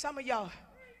I see some of y'all.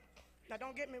 Now,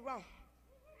 don't get me wrong.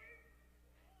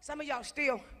 Some of y'all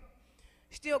still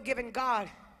giving God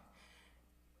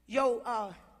your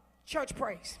church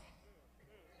praise.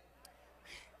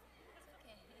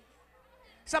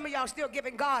 Some of y'all still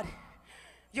giving God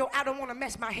your I don't want to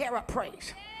mess my hair up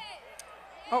praise.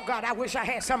 Oh God, I wish I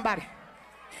had somebody.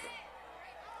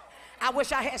 I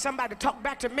wish I had somebody to talk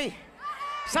back to me.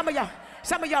 Some of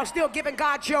y'all still giving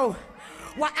God your,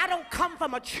 well, I don't come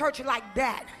from a church like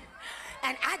that,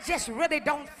 and I just really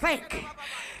don't think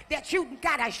that you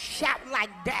gotta shout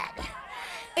like that.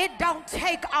 It don't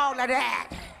take all of that.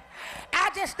 I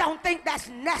just don't think that's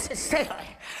necessary,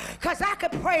 because I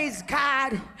could praise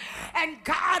God, and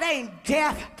God ain't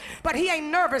deaf, but he ain't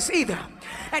nervous either,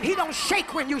 and he don't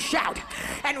shake when you shout.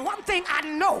 And one thing I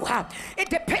know, it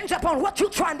depends upon what you're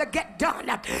trying to get done.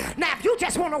 Now, if you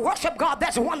just want to worship God,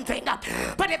 that's one thing,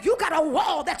 but if you got a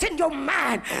wall that's in your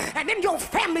mind and in your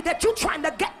family that you're trying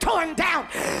to get torn down,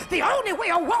 the only way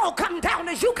a wall come down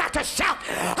is you got to shout.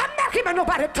 I'm not hearing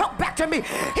nobody talk back to me.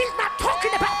 He's not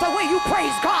talking about the way you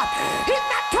praise God. He's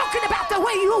not talking about the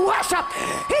way you worship.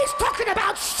 He's talking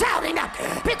about shouting,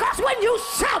 because when you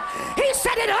shout, he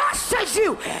said it ushers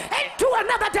you into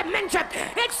another dimension.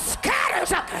 It scatters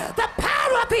the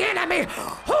power of the enemy.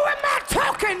 Who am I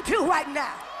talking to right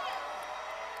now?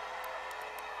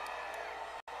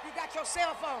 You got your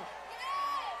cell phone.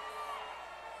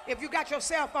 If you got your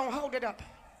cell phone, hold it up.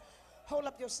 Hold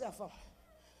up your cell phone.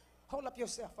 Hold up your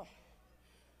cell phone.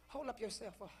 Hold up your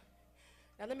cell phone.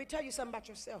 Now let me tell you something about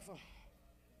your cell phone.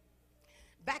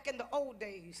 Back in the old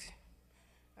days,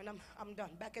 and I'm done.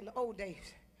 Back in the old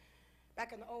days,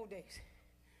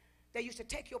 they used to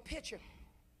take your picture,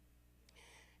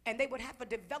 and they would have to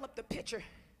develop the picture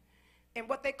in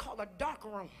what they call a dark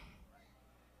room.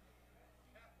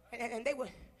 And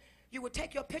you would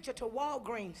take your picture to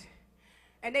Walgreens,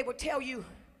 and they would tell you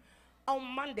on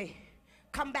Monday,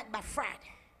 come back by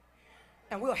Friday,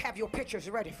 and we'll have your pictures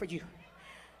ready for you.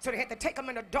 So they had to take them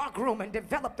in a dark room and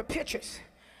develop the pictures.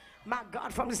 My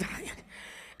God, from Zion.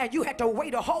 And you had to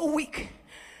wait a whole week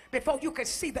before you could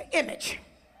see the image.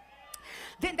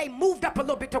 Then they moved up a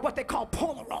little bit to what they call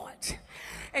Polaroids.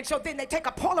 And so then they take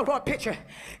a Polaroid picture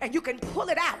and you can pull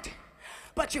it out.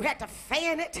 But you had to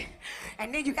fan it,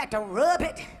 and then you had to rub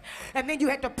it, and then you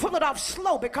had to pull it off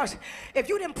slow, because if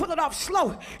you didn't pull it off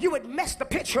slow, you would mess the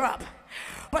picture up.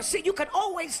 But see, you can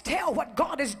always tell what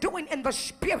God is doing in the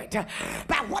spirit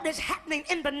by what is happening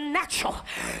in the natural.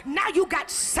 Now you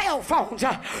got cell phones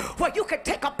where you can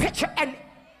take a picture and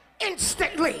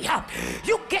instantly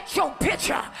you get your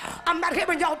picture. I'm not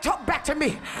hearing y'all talk back to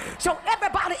me. So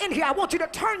everybody in here, I want you to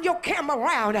turn your camera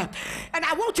around, and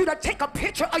I want you to take a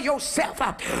picture of yourself.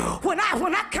 When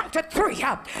I count to 3,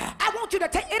 I want you to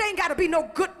take, it ain't got to be no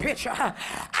good picture.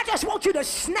 I just want you to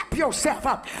snap yourself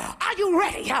up. Are you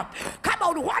ready? Come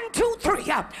on, 1, 2, 3.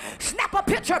 Snap a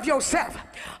picture of yourself.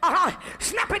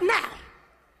 Snap it now.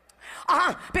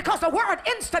 Because the word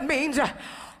instant means,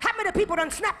 how many people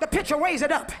done snap the picture, raise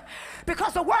it up?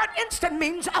 Because the word instant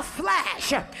means a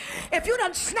flash. If you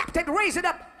done snapped it, raise it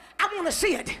up. I want to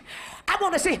see it. I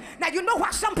want to see. Now, you know why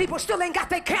some people still ain't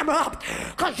got their camera up?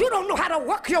 Because you don't know how to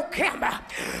work your camera.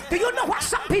 Do you know why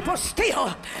some people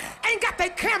still ain't got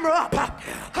their camera up?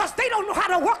 Because they don't know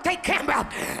how to work their camera.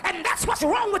 And that's what's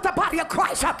wrong with the body of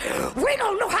Christ. We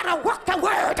don't know how to work the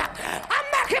word. I'm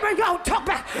not hearing y'all talk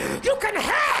about. You can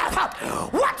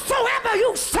have whatsoever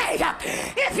you say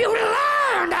if you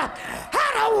learn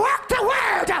how to work the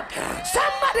word.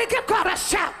 Somebody give God a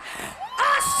shout.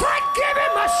 I said give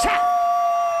him a shout.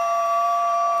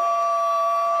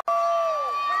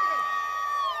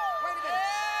 Wait a minute.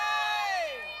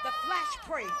 The flash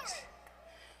praise.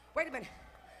 Wait a minute.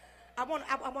 I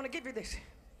want to give you this.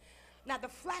 Now the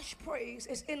flash praise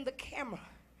is in the camera.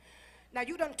 Now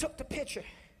you done took the picture.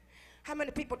 How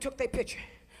many people took their picture?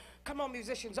 Come on,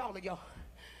 musicians, all of y'all.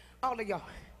 All of y'all.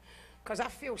 Because I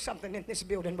feel something in this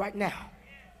building right now.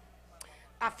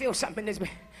 I feel something in this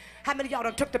building. How many of y'all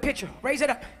done took the picture? Raise it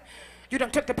up. You done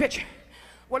took the picture.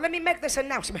 Well, let me make this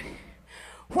announcement.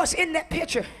 What's in that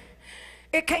picture,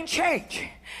 it can't change.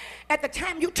 At the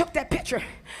time you took that picture,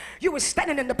 you were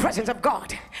standing in the presence of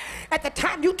God. At the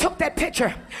time you took that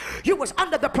picture, you was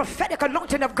under the prophetic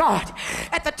anointing of God.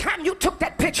 At the time you took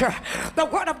that picture, the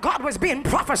word of God was being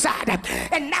prophesied,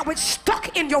 and now it's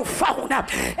stuck in your phone,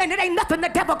 and it ain't nothing the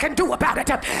devil can do about it,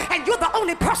 and you're the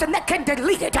only person that can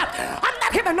delete it. I'm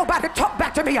not hearing nobody talk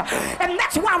back to me, and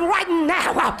that's why I'm writing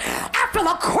now. I feel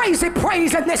a crazy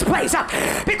praise in this place,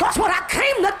 because what I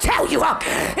came to tell you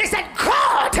is that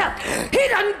God, he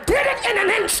done did it in an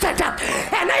instant,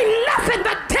 and ain't nothing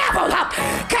the devil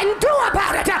can do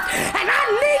about it. And I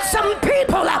need some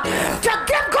people to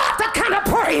give God the kind of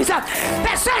praise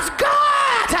that says, God.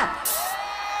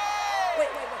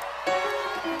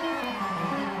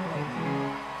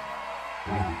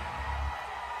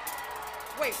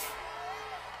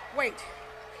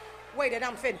 Wait, and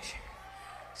I'm finished.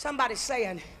 Somebody's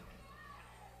saying,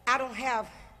 I don't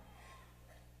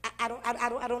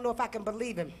know if I can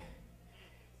believe him,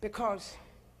 because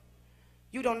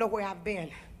you don't know where I've been,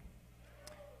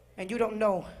 and you don't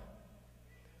know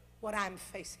what I'm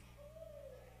facing.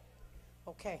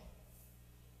 Okay.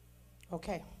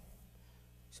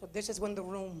 So this is when the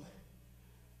room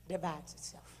divides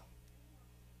itself.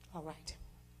 All right.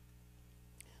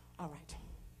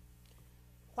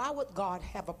 Why would God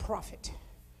have a prophet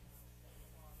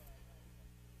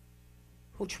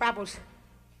who travels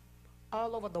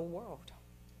all over the world?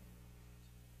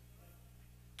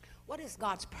 What is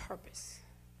God's purpose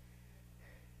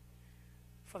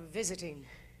for visiting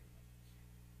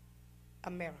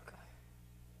America?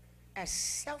 As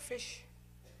selfish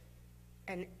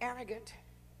and arrogant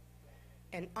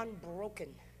and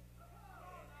unbroken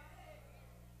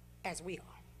as we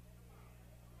are,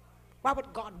 why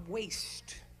would God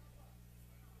waste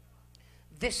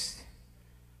this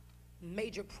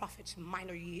major prophet's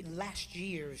last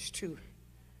years to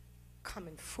come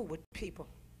and fool with people?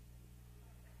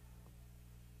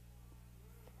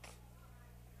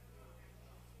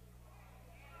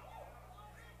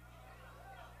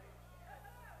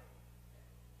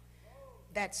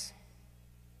 That's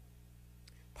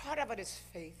part of it is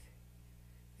faith,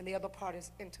 and the other part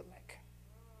is intellect.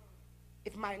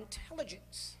 If my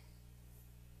intelligence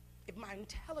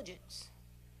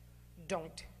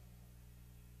don't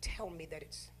tell me that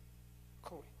it's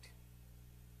correct,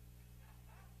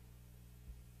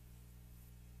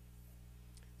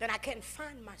 then I can't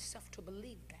find myself to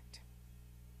believe that.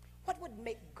 What would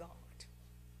make God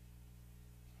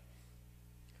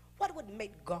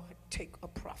take a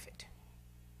prophet?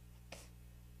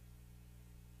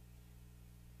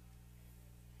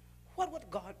 Why would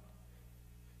God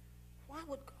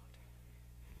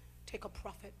take a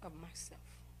prophet of myself,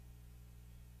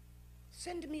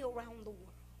 send me around the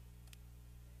world,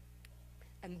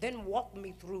 and then walk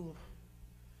me through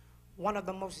one of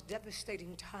the most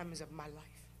devastating times of my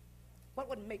life? What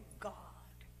would make God?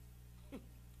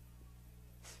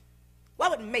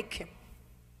 What would make him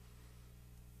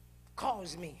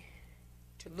cause me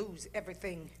to lose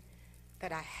everything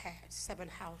that I had? 7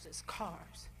 houses,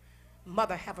 cars,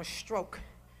 mother have a stroke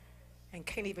and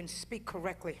can't even speak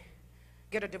correctly,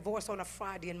 get a divorce on a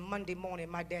Friday, and Monday morning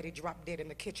my daddy dropped dead in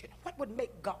the kitchen. What would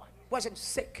make God? Wasn't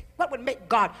sick. What would make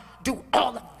God do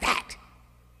all of that?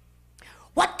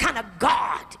 What kind of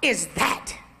God is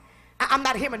that? I'm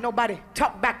not hearing nobody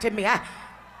talk back to me.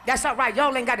 That's all right.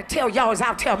 Y'all ain't got to tell y'all's,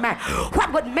 I'll tell mine.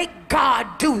 What would make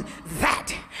God do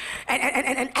that?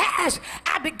 And as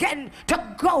I began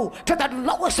to go to the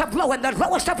lowest of low and the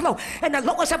lowest of low and the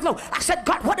lowest of low, I said,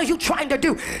 God, what are you trying to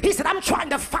do? He said, I'm trying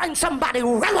to find somebody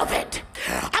relevant.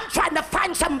 I'm trying to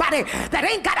find somebody that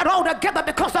ain't got it all together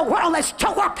because the world is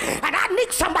tore up. And I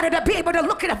need somebody to be able to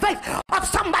look in the face of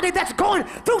somebody that's going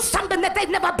through something that they've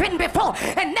never been before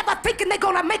and never thinking they're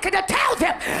going to make it, to tell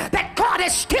them that God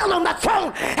is still on the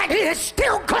throne and he is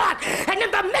still God. And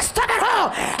in the midst of it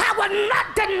all, I will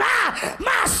not deny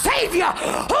my Savior.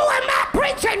 Who am I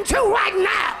preaching to right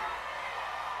now?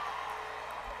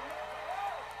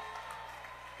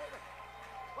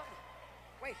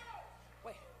 Wait.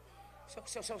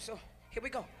 So here we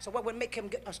go. So what would make him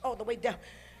get us all the way down?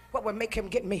 What would make him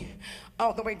get me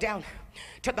all the way down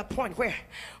to the point where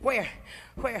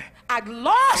I'd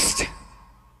lost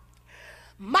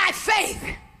my faith?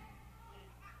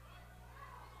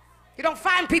 You don't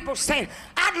find people saying,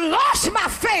 I'd lost my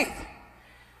faith.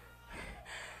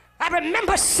 I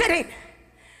remember sitting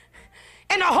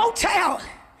in a hotel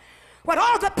with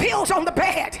all the pills on the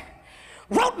bed,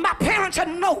 wrote my parents a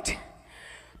note,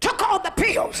 took all the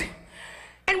pills,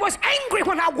 and was angry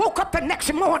when I woke up the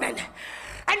next morning.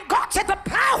 And God said, the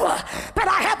power that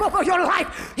I have over your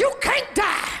life, you can't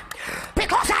die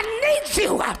because I need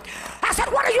you. I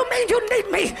said, what do you mean you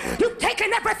need me? You've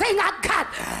taken everything I got.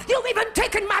 You've even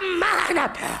taken my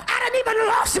done. I didn't even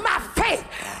lost my faith.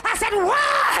 I said,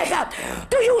 why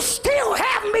do you still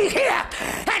have me here?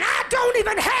 And I don't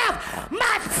even have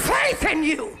my faith in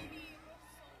you.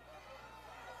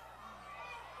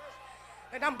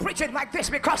 And I'm preaching like this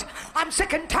because I'm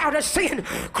sick and tired of seeing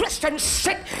Christians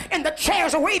sit in the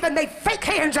chairs waving their fake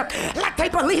hands like they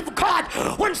believe God,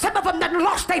 when some of them done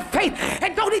lost their faith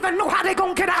and don't even know how they're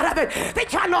going to get out of it. They're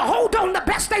trying to hold on the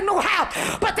best they know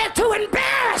how, but they're too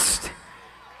embarrassed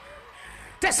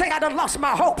to say I done lost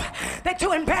my hope. They're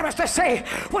too embarrassed to say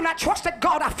when I trusted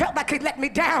God I felt like he let me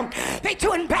down. They're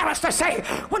too embarrassed to say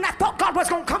when I thought God was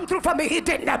going to come through for me, he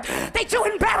didn't. They're too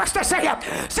embarrassed to say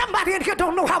somebody in here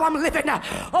don't know how I'm living.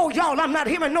 Oh y'all, I'm not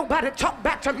hearing nobody talk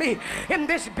back to me in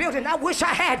this building. I wish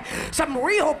I had some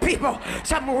real people,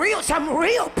 some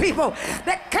real people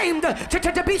that came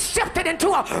to be shifted into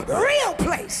a real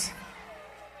place.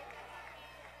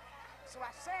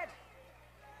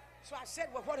 So I said,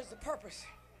 well, what is the purpose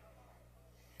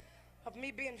of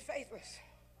me being faithless?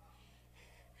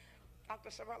 Dr.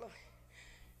 Sorello,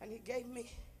 and he gave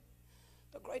me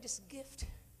the greatest gift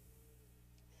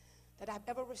that I've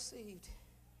ever received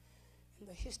in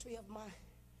the history of my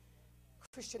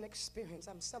Christian experience.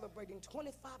 I'm celebrating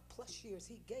 25 plus years.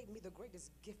 He gave me the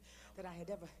greatest gift that I had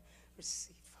ever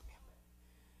received from him.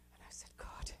 And I said,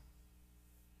 God,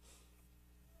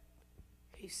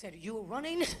 he said, you're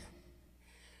running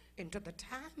into the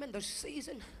time and the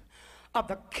season of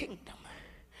the kingdom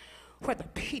where the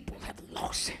people have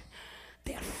lost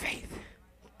their faith.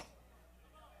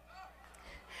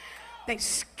 They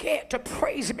scared to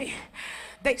praise me.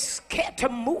 They scared to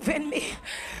move in me.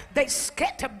 They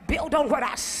scared to build on what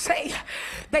I say.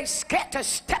 They scared to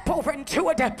step over into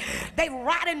it. They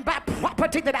riding by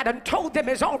property that I done told them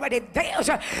is already theirs.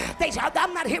 They said,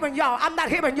 I'm not hearing y'all. I'm not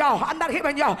hearing y'all. I'm not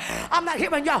hearing y'all. I'm not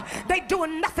hearing y'all. They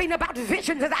doing nothing about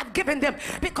visions that I've given them,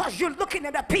 because you're looking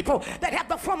at the people that have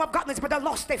the form of godliness, but they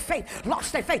lost their faith,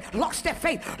 lost their faith, lost their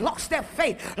faith, lost their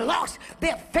faith, lost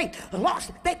their faith,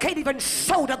 lost. They can't even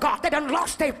sow to God. They done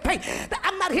lost their faith.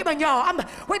 I'm not hearing y'all.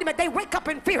 Wait a minute, they wake up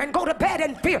in fear and go to bed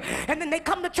in fear, and then they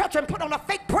come to church and put on a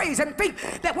fake praise and think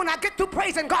that when I get through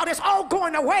praising God, it's all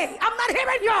going away. I'm not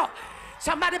hearing y'all.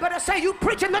 Somebody better say, you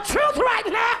preaching the truth right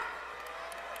now.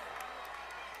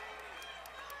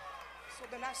 So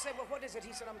then I said, well, what is it?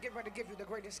 He said, I'm getting ready to give you the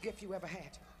greatest gift you ever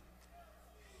had.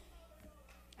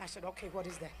 I said, okay, what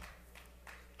is that?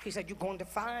 He said, you're going to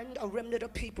find a remnant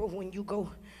of people when you go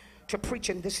to preach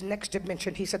in this next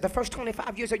dimension. He said, the first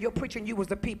 25 years of your preaching, you was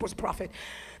the people's prophet.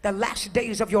 The last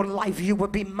days of your life, you will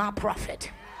be my prophet.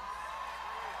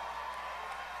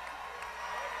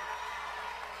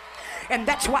 And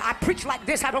that's why I preach like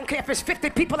this. I don't care if it's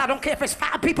 50 people. I don't care if it's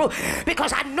 5 people.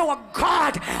 Because I know a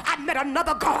God. I met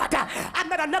another God. I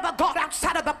met another God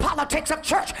outside of the politics of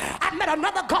church. I met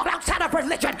another God outside of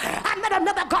religion. I met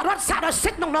another God outside of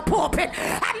sitting on the pulpit.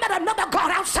 I met another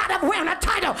God outside of wearing a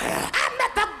title. I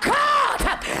met the God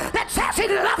that says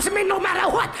he loves me no matter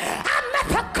what. I met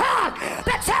the God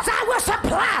that says I will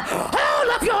supply all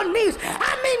of your needs.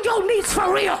 I mean your needs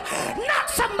for real. Not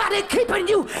somebody keeping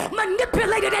you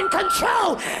manipulated and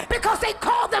controlled because they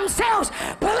call themselves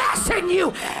blessing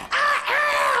you.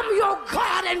 I am your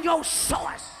God and your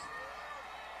source.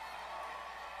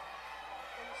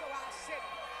 And so I said,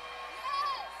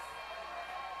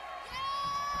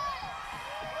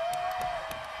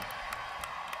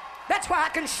 that's why I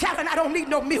can shout and I don't need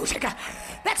no music.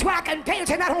 That's why I can dance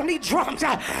and I don't need drums.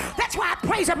 That's why I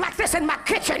praise him like this in my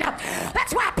kitchen.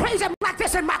 That's why I praise him like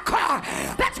this in my car.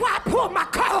 That's why I pull my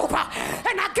car over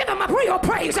and I give him a real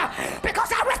praise,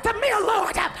 because I met the real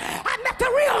Lord. I met the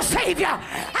real Savior.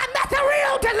 I met the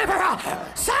real deliverer.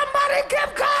 Somebody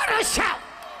give God a shout.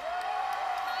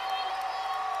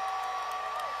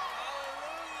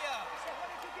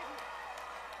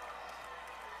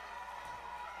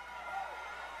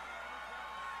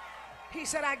 He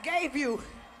said, I gave you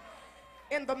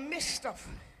in the midst of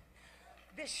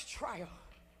this trial,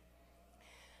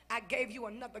 I gave you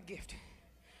another gift.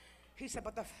 He said,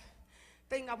 but the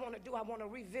thing I want to do, I want to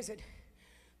revisit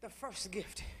the first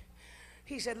gift.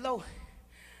 He said, lo,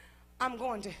 I'm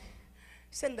going to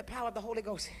send the power of the Holy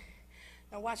Ghost.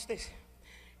 Now watch this.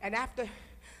 And after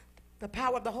the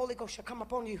power of the Holy Ghost shall come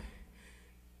upon you,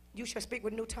 you shall speak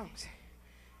with new tongues.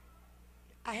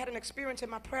 I had an experience in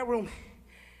my prayer room.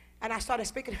 And I started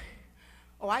speaking.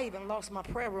 Oh, I even lost my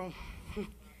prayer room.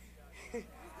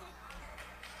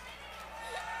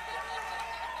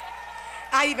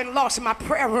 I even lost my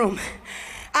prayer room.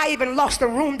 I even lost the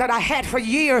room that I had for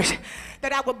years,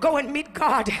 that I would go and meet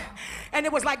God And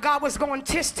it was like God was going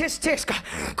tisk, tisk,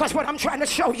 tisk. Because what I'm trying to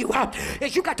show you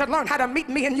is you got to learn how to meet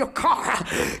me in your car.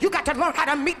 You got to learn how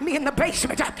to meet me in the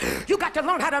basement. You got to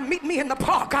learn how to meet me in the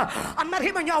park. I'm not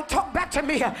hearing y'all talk back to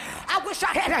me. I wish I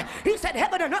had. He said,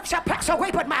 heaven and earth shall pass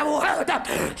away, but my word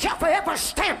shall forever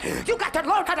stand. You got to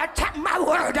learn how to tap my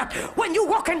word when you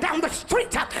walking down the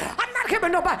street. I'm not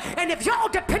hearing nobody. And if y'all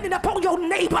depending upon your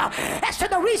neighbor as to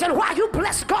the reason why you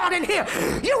bless God in here,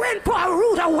 you in for a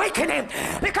rude awakening.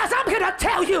 Because I'm here to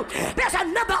tell you there's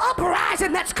another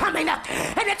uprising that's coming up,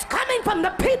 and it's coming from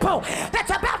the people that's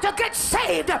about to get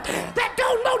saved that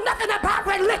don't know nothing about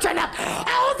religion.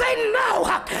 All they know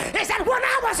is that when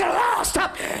I was lost,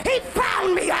 he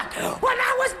found me. When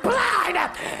I was blind,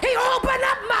 he opened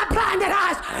up my blinded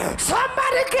eyes.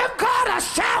 Somebody give God a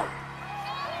shout.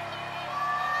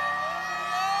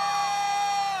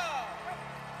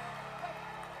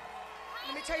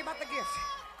 Let me tell you about the gift,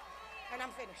 and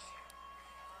I'm finished.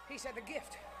 He said the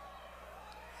gift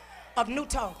of new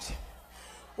tongues,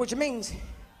 which means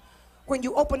when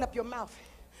you open up your mouth,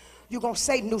 you're going to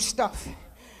say new stuff.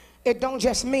 It don't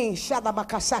just mean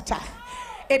shadabakasata.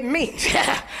 It means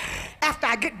after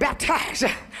I get baptized,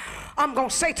 I'm going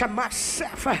to say to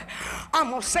myself, I'm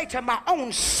going to say to my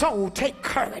own soul, take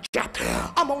courage.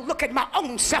 I'm going to look at my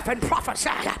own self and prophesy.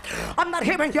 I'm not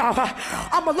hearing y'all.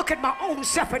 I'm going to look at my own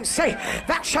self and say,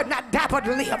 thou shalt not die but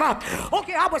live.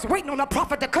 Okay, I was waiting on a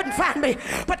prophet that couldn't find me,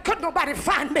 but couldn't nobody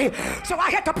find me. So I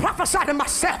had to prophesy to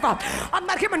myself. I'm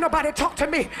not hearing nobody talk to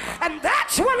me. And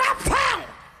that's when I found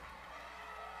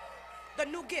the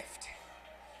new gift.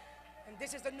 And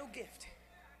this is the new gift.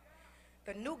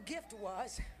 The new gift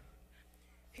was,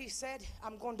 he said,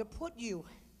 I'm going to put you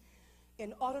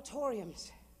in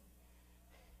auditoriums.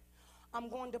 I'm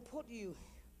going to put you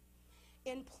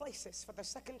in places for the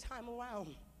second time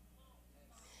around.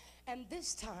 And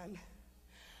this time,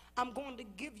 I'm going to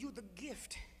give you the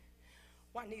gift,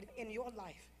 Juanita, in your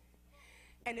life.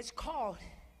 And it's called,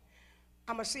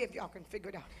 I'm going to see if y'all can figure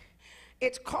it out.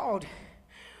 It's called,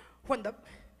 I'm going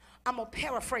to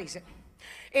paraphrase it.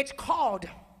 It's called,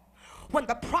 when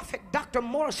the prophet Dr.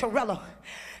 Morrisarello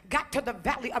got to the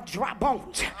valley of dry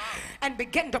bones and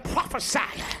began to prophesy,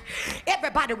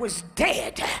 everybody was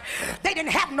dead. They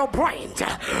didn't have no brains,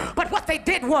 but what they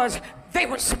did was they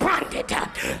responded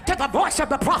to the voice of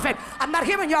the prophet. I'm not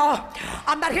hearing y'all.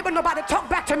 I'm not hearing nobody talk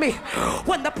back to me.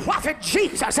 When the prophet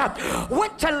Jesus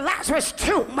went to Lazarus'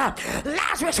 tomb,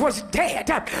 Lazarus was dead,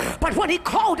 but when he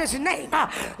called his name,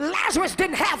 Lazarus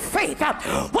didn't have faith.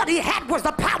 What he had was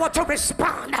the power to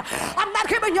respond. I'm not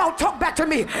hearing y'all talk back to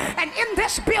me. And in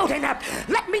this building,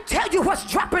 let me tell you what's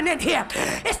dropping in here.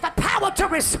 It's the power to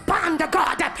respond to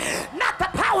God, not the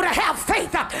power to have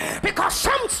faith, because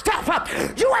some stuff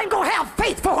you ain't gonna have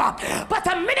faith for, but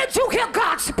the minute you hear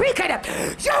God speaking,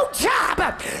 your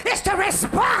job is to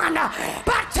respond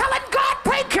by telling God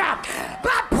thank you,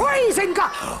 by praising God.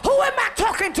 Who am I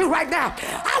talking to right now?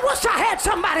 I wish I had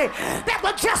somebody that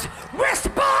would just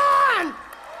respond.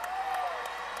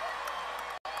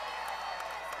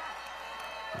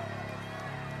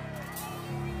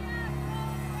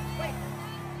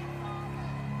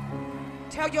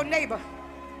 Tell your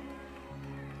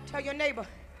neighbor,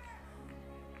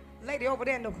 lady over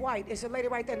there in the white, it's a lady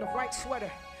right there in the white sweater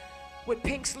with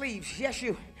pink sleeves. Yes,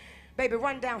 you. Baby,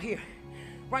 run down here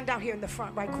in the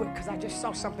front right quick, because I just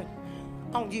saw something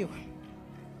on you.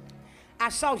 I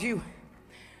saw you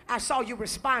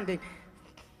responding.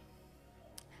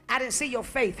 I didn't see your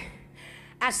faith.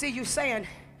 I see you saying,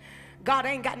 God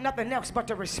ain't got nothing else but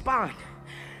to respond.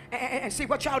 And see,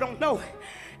 what y'all don't know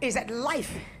is that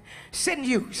life,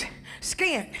 sinews,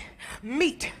 skin,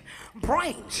 meat,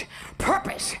 brains,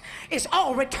 purpose is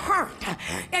all returned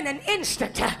in an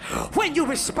instant when you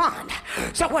respond.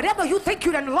 So whatever you think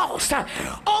you done lost,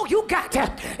 all you got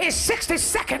is 60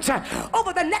 seconds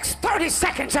over the next 30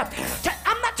 seconds.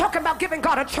 I'm not talking about giving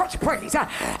God a church praise.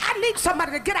 I need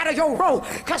somebody to get out of your row,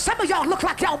 because some of y'all look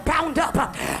like y'all bound up.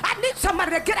 I need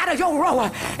somebody to get out of your row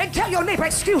and tell your neighbor,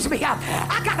 excuse me,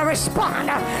 I gotta respond.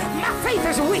 My faith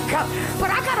is weak,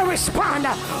 but I gotta respond.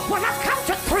 When I count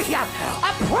to 3,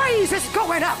 a praise is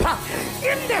going up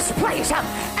in this place,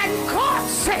 and God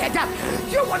said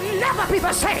you will never be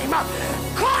the same.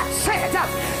 God said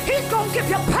he's gonna give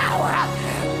you power.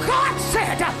 God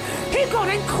said he's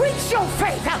gonna increase your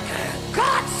faith.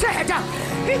 God said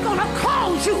he's gonna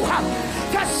cause you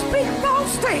to speak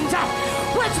those things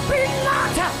which be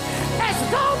not as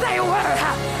though they were.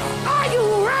 Are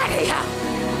you ready?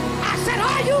 I said,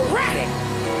 are you ready?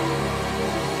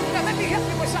 Now let me help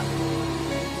you with something.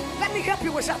 Let me help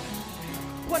you with something.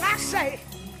 When I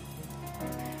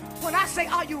say,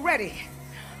 are you ready?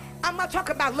 I'm not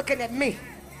talking about looking at me.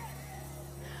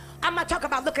 I'm not talking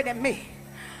about looking at me.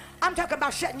 I'm talking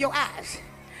about shutting your eyes.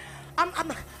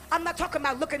 I'm not talking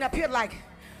about looking up here like,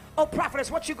 oh, prophetess,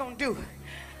 what you gonna do?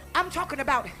 I'm talking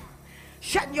about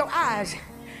shutting your eyes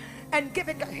and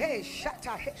giving God, hey,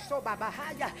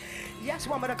 yes,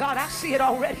 woman of God, I see it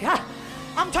already.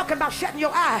 I'm talking about shutting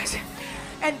your eyes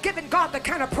and giving God the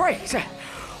kind of praise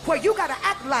where you gotta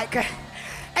act like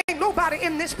ain't nobody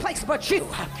in this place but you.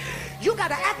 You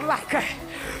gotta act like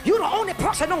you're the only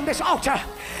person on this altar.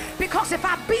 Because if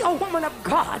I be a woman of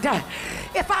God,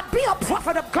 if I be a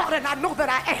prophet of God, and I know that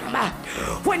I am,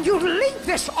 when you leave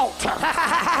this altar,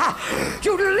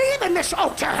 you leave in this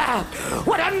altar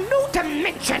with a new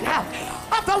dimension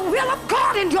of the will of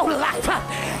God in your life,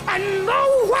 and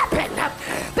no weapon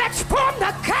that's formed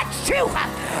against you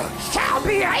shall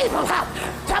be able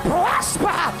to prosper.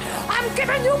 I'm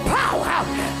giving you power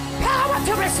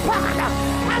to respond.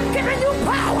 I'm giving you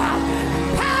power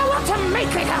to make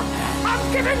it.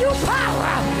 I'm giving you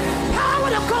power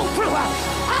to go through.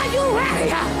 Are you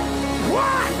ready? 1,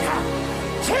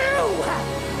 2,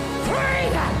 3,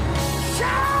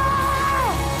 shout!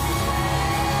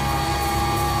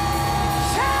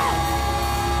 Shout!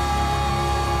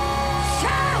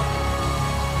 Shout!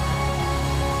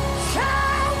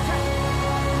 Shout!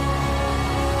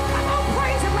 Come on,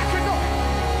 praise Him like you know it.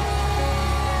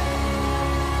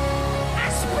 I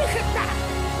speak it now.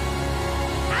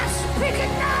 I speak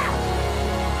it now.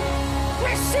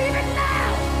 Receive it now.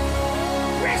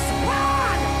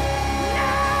 Respond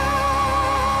now.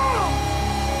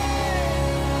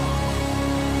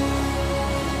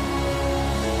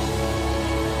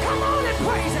 Come on and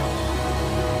praise Him.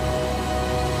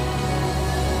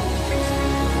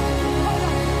 Hold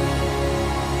on.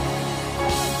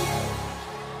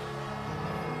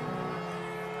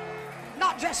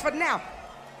 Not just for now.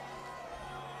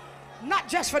 Not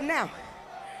just for now.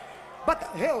 But the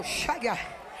hell, Shaya.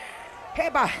 Hey,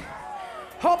 bye.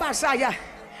 Hold on, Saya.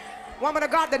 Woman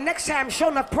of God, the next time, show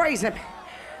enough praise Him.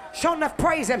 Show enough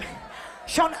praise Him.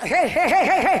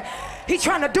 Hey. He's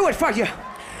trying to do it for you.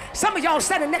 Some of y'all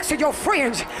standing next to your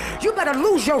friends, you better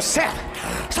lose yourself.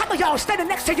 Some of y'all standing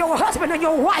next to your husband and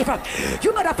your wife,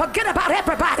 you better forget about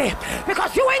everybody,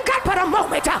 because you ain't got but a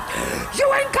moment.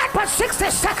 You ain't got but 60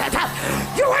 seconds.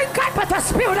 You ain't got but the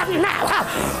spirit of now.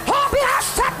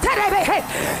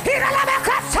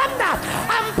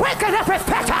 I'm breaking every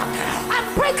fetter.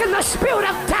 I'm breaking the spirit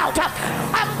of doubt.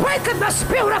 I'm breaking the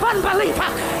spirit of unbelief.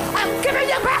 I'm giving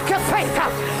you back your faith.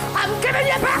 I'm giving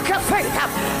you back your faith.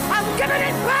 I'm giving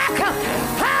it back.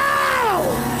 How?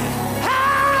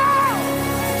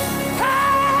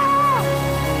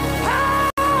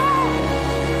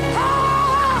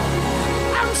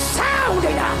 I'm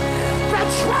sounding the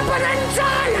trumpet in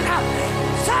Zion.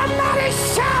 Somebody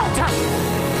shout.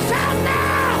 Shout now.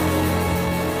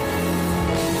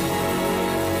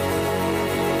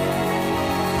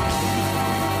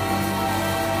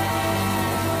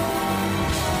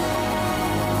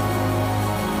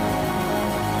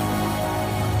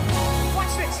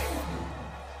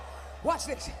 Watch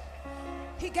this.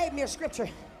 He gave me a scripture,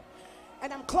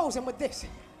 and I'm closing with this.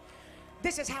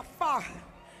 This is how far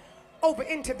over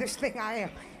into this thing I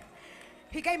am.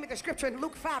 He gave me the scripture in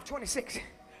Luke 5:26,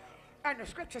 and the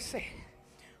scripture said,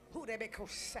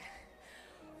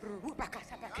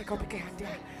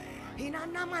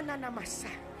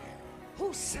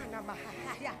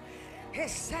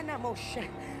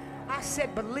 I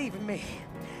said, believe me.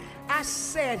 I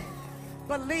said,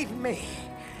 believe me.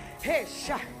 Hey,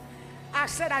 I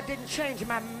said I didn't change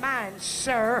my mind,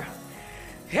 sir.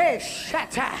 Hey,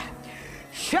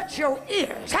 shut your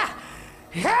ears.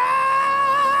 Hell!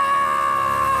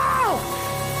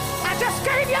 I just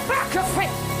gave you back your faith.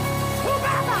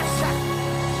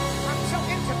 I'm so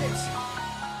into this.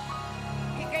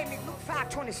 He gave me Luke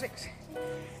 5:26.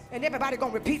 And everybody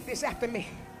gonna repeat this after me.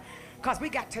 Because we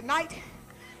got tonight,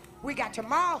 we got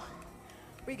tomorrow,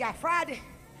 we got Friday,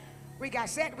 we got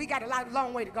Saturday, we got a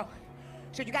long way to go.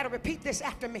 So you got to repeat this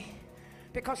after me,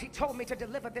 because He told me to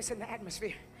deliver this in the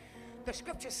atmosphere. The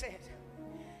scripture says,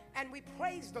 and we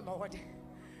praise the Lord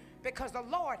because the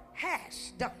Lord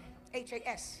has done,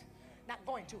 H-A-S, not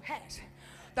going to, has.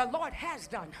 The Lord has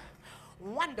done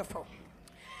wonderful,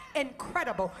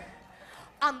 incredible,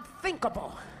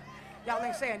 unthinkable, y'all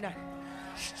ain't saying nothing,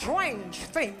 strange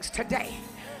things today.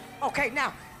 Okay,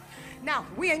 now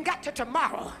we ain't got to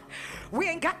tomorrow. We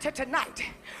ain't got to tonight.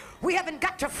 We haven't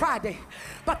got to Friday,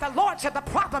 but the Lord said the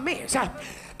problem is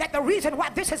that the reason why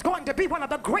this is going to be one of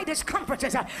the greatest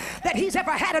conferences that he's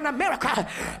ever had in America,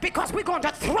 because we're going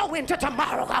to throw into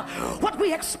tomorrow what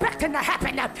we expecting to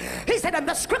happen. He said, and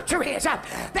the scripture is that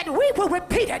we will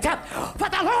repeat it, for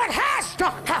the Lord has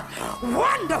done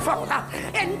wonderful,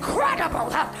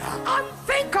 incredible,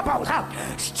 unthinkable,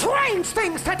 strange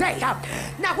things today.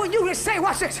 Now when you say,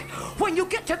 watch this, when you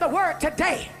get to the word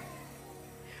today,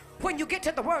 when you get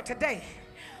to the word today,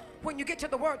 when you get to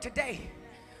the word today,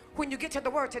 when you get to the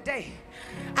word today,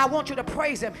 I want you to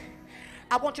praise him.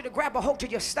 I want you to grab a hold to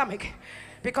your stomach,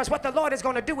 because what the Lord is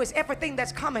going to do is everything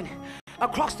that's coming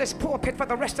across this pulpit for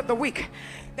the rest of the week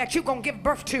that you're going to give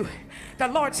birth to, the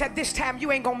Lord said this time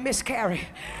you ain't going to miscarry.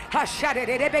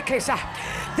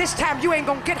 This time you ain't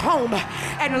going to get home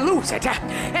and lose it.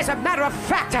 As a matter of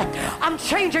fact, I'm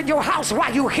changing your house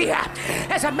while you're here.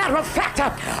 As a matter of fact,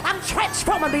 I'm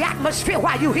transforming the atmosphere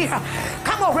while you're here.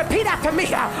 Come on, repeat after me.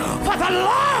 For the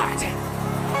Lord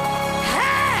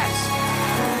has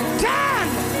done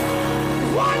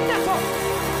wonderful,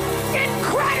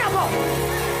 incredible,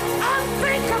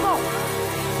 unthinkable,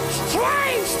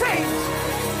 strange things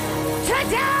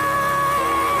today.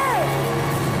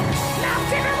 Now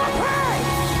give him a praise.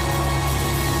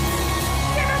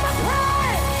 Give him a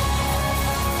praise.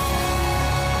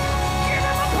 Give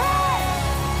him a praise.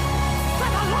 For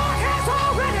the Lord has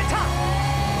already done.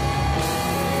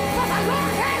 For the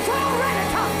Lord has already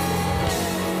done.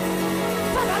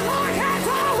 For the Lord has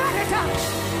already done.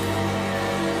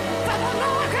 For the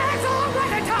Lord has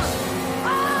already done.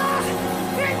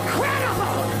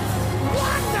 Incredible,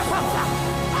 wonderful,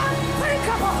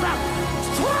 unthinkable,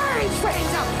 strange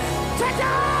things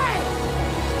today,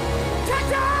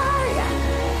 today,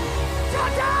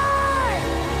 today.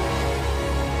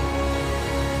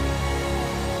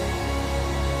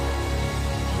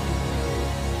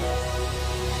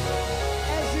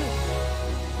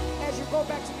 As you go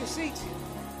back to your seats,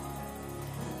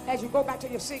 as you go back to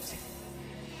your seats,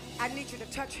 I need you to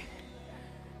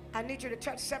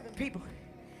touch 7 people.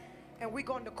 And we're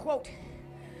going to quote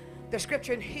the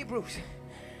scripture in Hebrews.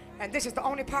 And this is the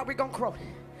only part we're going to quote.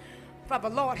 For the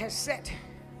Lord has set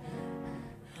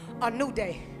a new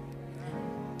day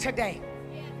today.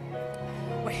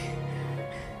 Wait.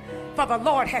 For the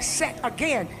Lord has set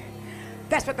again.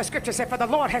 That's what the scripture said. For the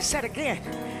Lord has set again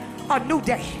a new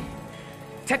day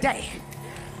today.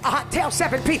 Tell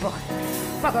 7 people.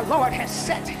 For the Lord has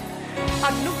set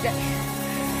a new day.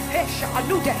 A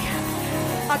new day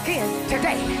again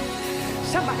today.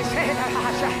 Somebody say,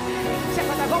 for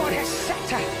the Lord has set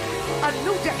a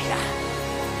new day.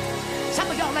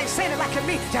 Some of y'all ain't saying it like you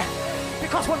mean it,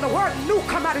 because when the word new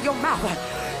come out of your mouth,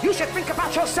 you should think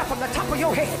about yourself from the top of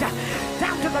your head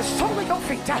down to the sole of your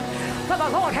feet. For the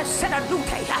Lord has set a new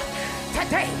day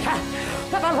today.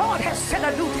 For the Lord has set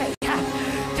a new day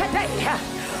today.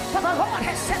 For the Lord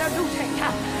has set a new day.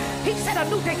 He set a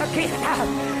new day again.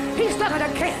 He's done it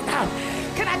again.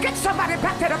 Can I get somebody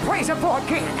back there to praise him for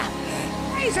again?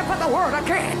 Praise him for the word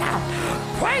again.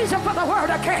 Praise him for the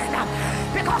word again.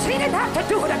 Because he didn't have to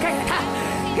do it again.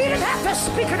 He didn't have to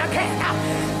speak it again.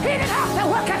 He didn't have to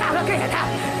work it out again.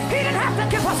 He didn't have to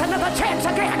give us another chance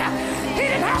again. He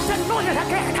didn't have to anoint it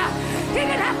again. He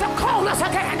didn't have to call us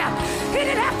again. He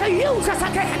didn't have to use us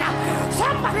again.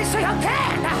 Somebody say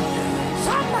again.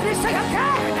 Somebody say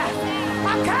again.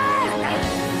 Again.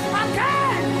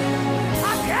 Again.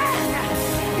 Again.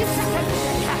 He set a new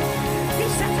day. He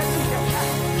set a new day.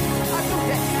 A new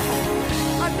day.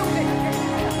 A new day.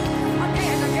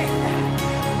 Again.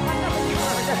 Another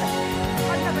turn.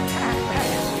 Another time.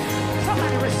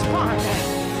 Somebody respond.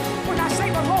 When I say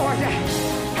the Lord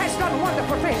has done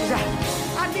wonderful things,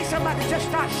 I need somebody to just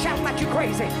start shouting like you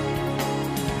crazy.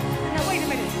 Now wait a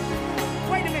minute.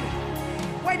 Wait a minute.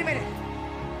 Wait a minute.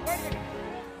 Wait a minute.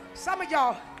 Some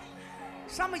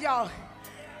of y'all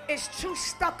is too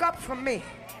stuck up for me.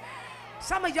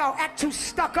 Some of y'all act too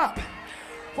stuck up.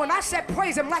 When I said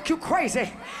praise him like you crazy,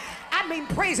 I mean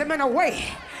praise him in a way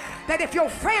that if your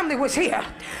family was here,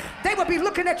 they would be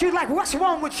looking at you like, what's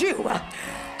wrong with you?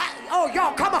 Oh,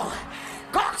 y'all, come on.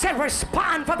 God said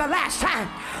respond for the last time.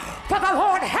 For the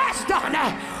Lord has done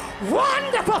a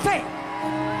wonderful thing.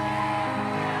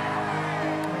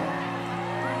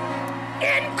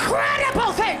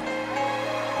 Incredible thing.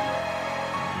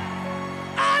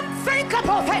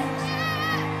 Unthinkable things.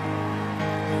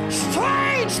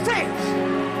 Strange things.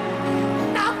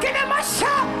 Now give him a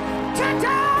shout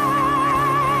today.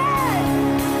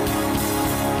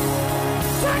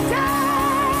 Today.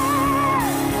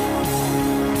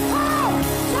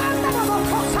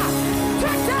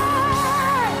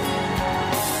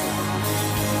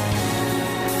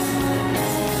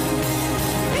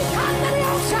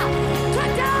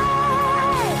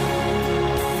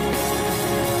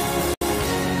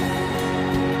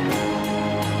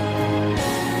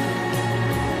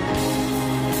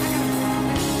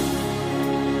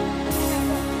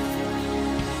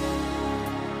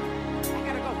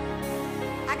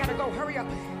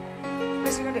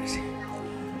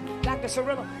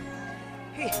 Cirillo,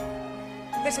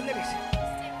 listen to this.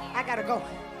 I gotta go.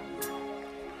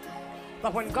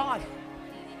 But when God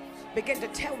began to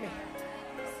tell me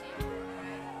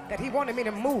that he wanted me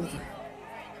to move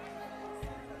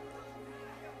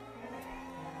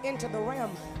into the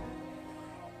realm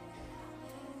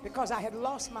because I had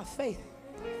lost my faith,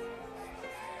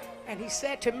 and he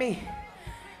said to me,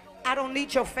 I don't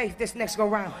need your faith this next go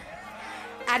round.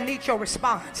 I need your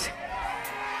response.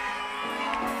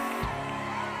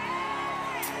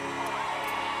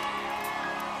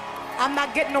 I'm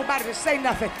not getting nobody to say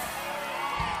nothing.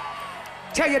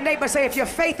 Tell your neighbor, say, if your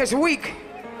faith is weak,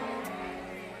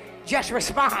 just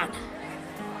respond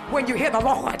when you hear the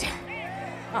Lord.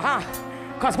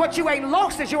 Because what you ain't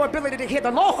lost is your ability to hear the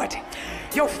Lord.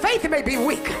 Your faith may be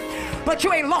weak, but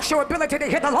you ain't lost your ability to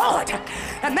hear the Lord.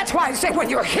 And that's why I say, when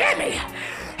you hear me,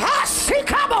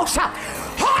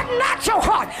 harden not your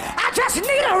heart. I just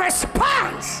need a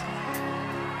response.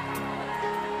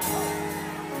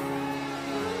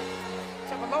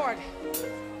 So the Lord,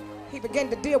 he began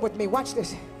to deal with me. Watch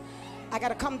this. I got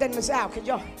to come down this aisle. Can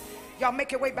y'all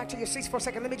make your way back to your seats for a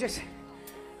second? Let me just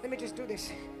do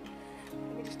this.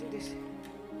 Let me just do this.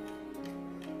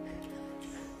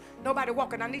 Nobody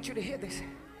walking. I need you to hear this.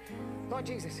 Lord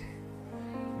Jesus.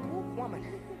 Ooh, woman.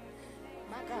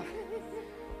 My God.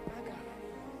 My God.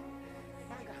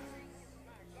 My God.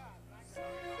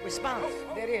 Response.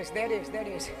 There it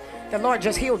is. The Lord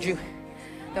just healed you.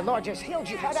 The Lord just healed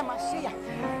you. I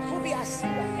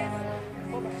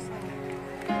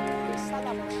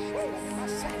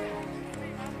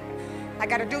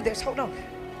got to do this. Hold on.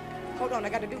 I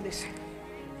got to do this.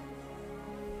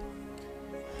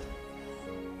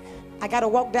 I got to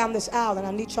walk down this aisle, and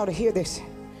I need y'all to hear this.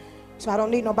 So I don't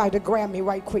need nobody to grab me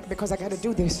right quick, because I got to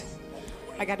do this.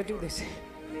 I got to do this.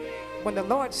 When the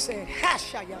Lord said,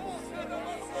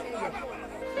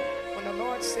 when the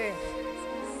Lord said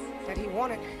that he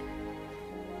wanted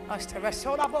us to rest,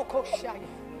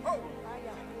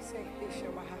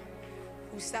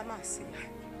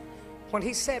 when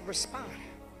he said respond,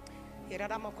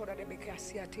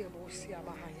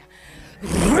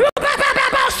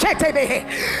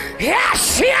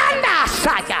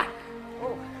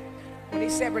 when he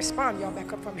said respond, y'all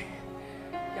back up from me.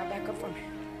 Y'all back up from me.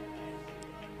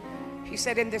 He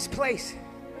said, in this place,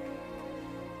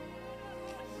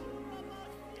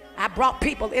 I brought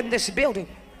people in this building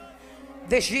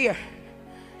this year.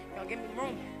 Y'all give me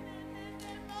room.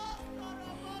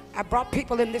 I brought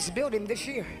people in this building this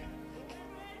year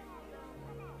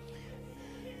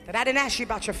that I didn't ask you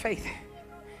about your faith.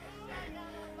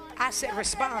 I said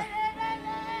respond.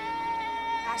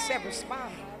 I said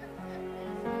respond.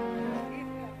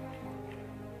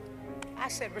 I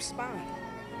said respond.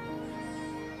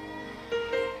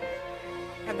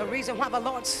 And the reason why the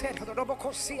Lord said,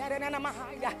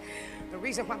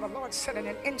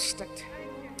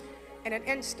 in an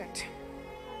instant,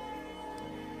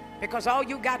 because all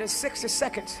you got is 60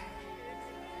 seconds.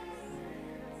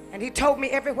 And he told me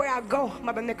everywhere I go,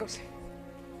 Mother Nichols,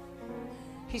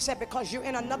 he said, because you're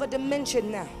in another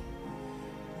dimension now,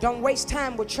 don't waste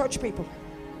time with church people.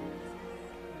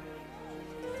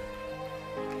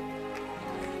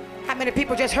 How many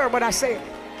people just heard what I said?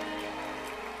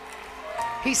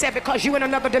 He said, because you're in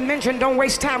another dimension, don't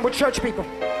waste time with church people.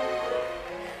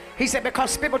 He said,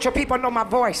 because spiritual people know my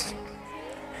voice,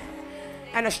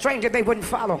 and a stranger they wouldn't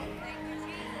follow.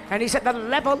 And he said, the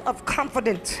level of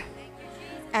confidence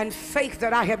and faith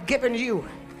that I have given you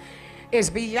is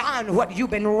beyond what you've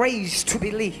been raised to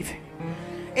believe.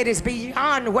 It is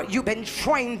beyond what you've been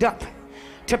trained up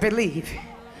to believe.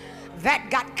 That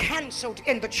got canceled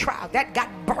in the trial. That got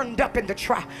burned up in the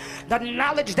trial. The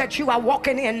knowledge that you are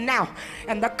walking in now,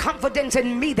 and the confidence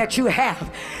in me that you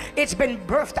have, it's been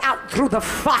birthed out through the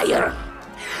fire.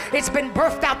 It's been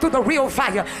birthed out through the real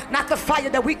fire, not the fire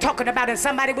that we talking about. And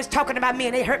somebody was talking about me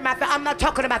and they hurt my feelings. I'm not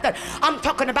talking about that. I'm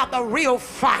talking about the real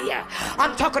fire.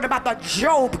 I'm talking about the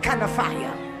Job kind of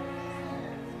fire.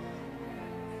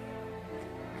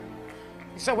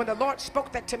 So when the Lord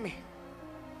spoke that to me,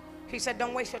 he said,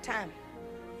 don't waste your time.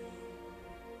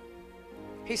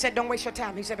 He said, don't waste your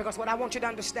time. He said, because what I want you to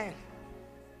understand,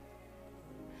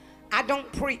 I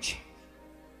don't preach.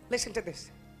 Listen to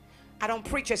this. I don't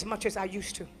preach as much as I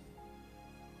used to.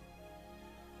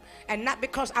 And not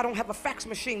because I don't have a fax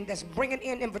machine that's bringing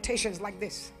in invitations like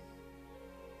this.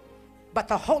 But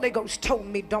the Holy Ghost told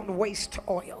me, don't waste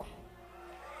oil.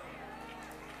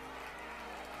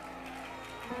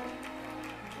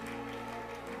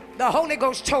 The Holy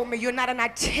Ghost told me, you're not an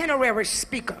itinerary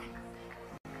speaker.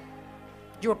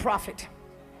 You're a prophet.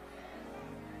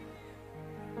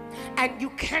 And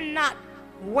you cannot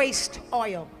waste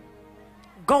oil.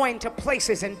 going to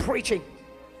places and preaching,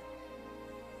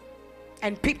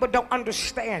 and people don't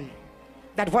understand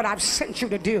that what I've sent you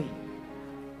to do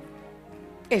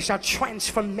is a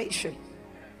transformation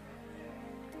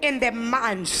in their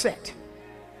mindset.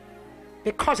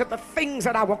 Because of the things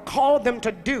that I will call them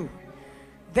to do,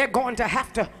 they're going to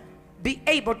have to be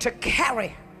able to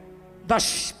carry the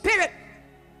spirit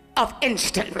of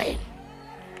instantly.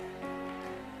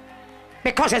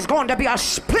 Because it's going to be a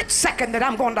split second that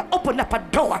I'm going to open up a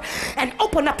door and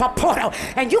open up a portal.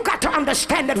 And you got to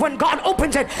understand that when God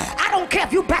opens it, I don't care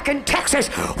if you back in Texas,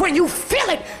 when you feel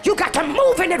it, you got to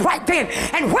move in it right then.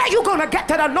 And where you going to get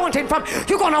that anointing from?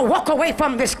 You're going to walk away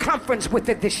from this conference with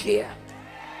it this year.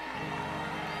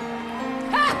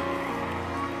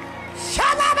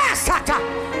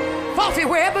 Fofi,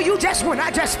 wherever you just went, I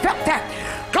just felt that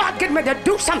God getting me to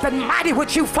do something mighty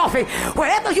with you, Fofi.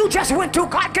 Wherever you just went to,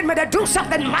 God getting me to do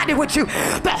something mighty with you.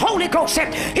 The Holy Ghost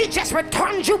said he just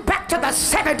returned you back to the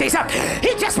 70s.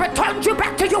 He just returned you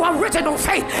back to your original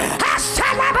faith.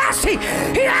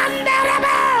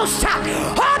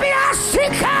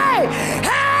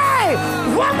 Hey,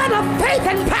 woman of faith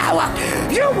and power,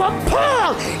 you will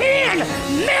pull in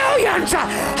millions.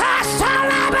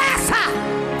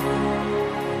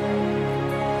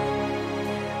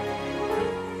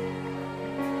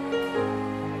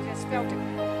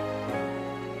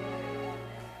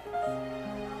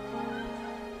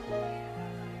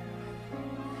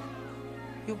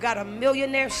 You got a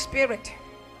millionaire spirit,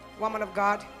 woman of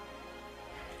God.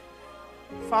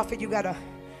 Father, you got a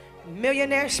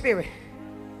millionaire spirit.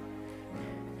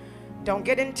 Don't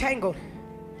get entangled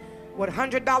with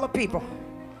 $100 people.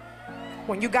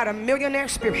 When you got a millionaire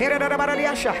spirit, if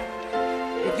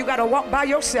you got to walk by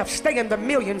yourself, stay in the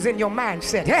millions in your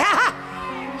mindset.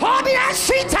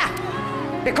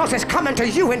 Because it's coming to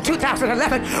you in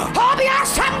 2011.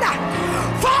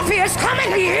 Fafi is coming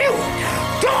to you.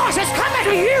 Doors is coming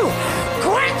to you.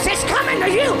 Grants is coming to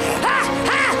you.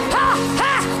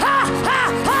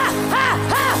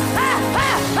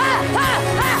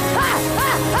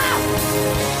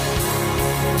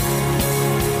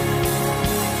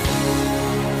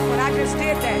 When I just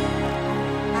did that,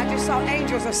 I just saw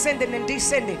angels ascending and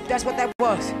descending. That's what that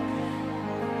was.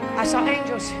 I saw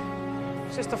angels,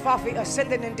 Sister Fafi,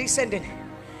 ascending and descending.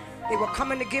 They were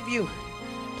coming to give you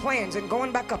plans and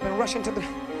going back up and rushing to the...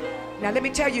 Now let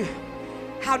me tell you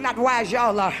how not wise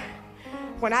y'all are.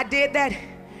 When I did that,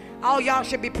 all y'all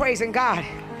should be praising God.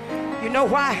 You know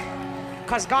why?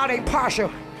 Because God ain't partial.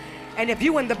 And if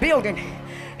you in the building,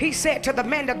 he said to the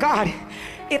man of God,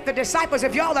 if the disciples,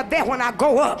 if y'all are there when I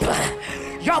go up,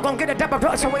 y'all gonna get a double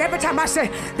blood. So every time I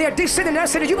say they're descending, they're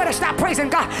ascending, you better stop praising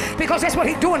God, because that's what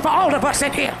he's doing for all of us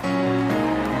in here.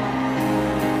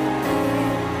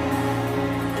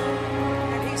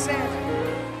 And he said,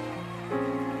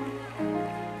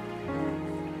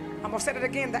 I'm gonna say it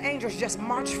again, the angels just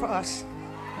marched for us.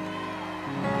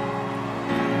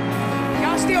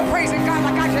 Y'all still praising God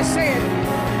like I just said.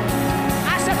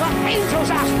 I said the angels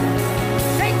are,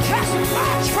 they just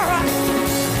marched for us.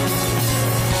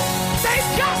 They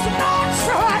just marched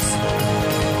for us.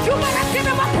 You better give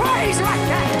him a praise right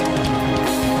there.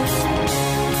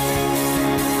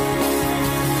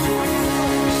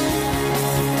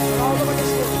 All over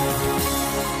this room.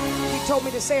 He told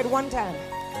me to say it one time.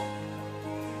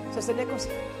 Sister Nichols,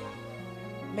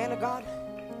 man of God,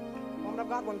 woman of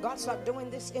God, when God started doing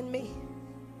this in me,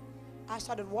 I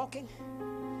started walking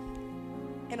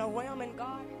in a realm in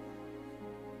God,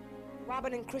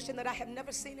 Robin and Christian, that I have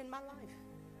never seen in my life.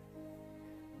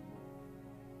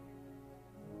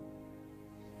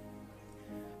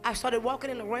 I started walking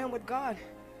in a realm with God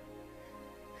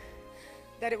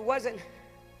that it wasn't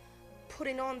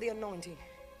putting on the anointing.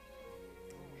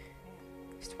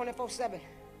 It's 24/7.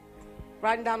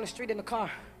 Riding down the street in the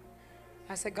car,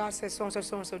 I said, God said so and so,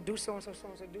 so and so, do so and so, so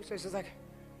and so, do so. It's like,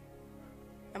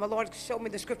 and my Lord showed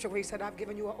me the scripture where he said, I've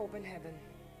given you an open heaven.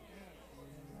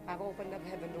 I've opened up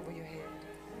heaven over your head.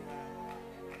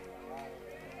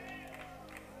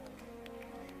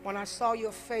 When I saw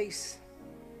your face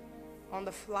on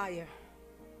the flyer,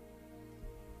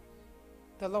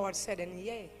 the Lord said, and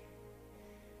yea,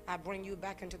 I bring you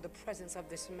back into the presence of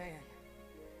this man,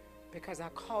 because I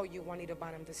call you Juanita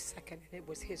Bynum II, and it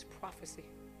was his prophecy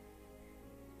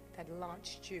that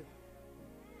launched you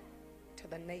to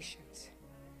the nations.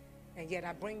 And yet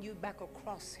I bring you back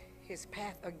across his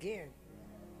path again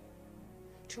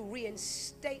to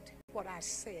reinstate what I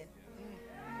said.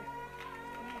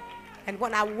 And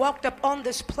when I walked up on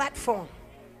this platform,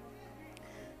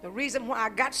 the reason why I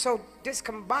got so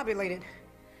discombobulated,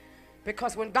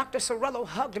 because when Dr. Sorello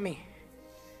hugged me,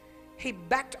 he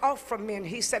backed off from me and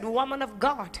he said, woman of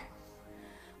God,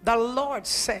 the Lord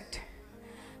said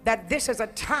that this is a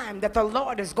time that the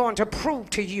Lord is going to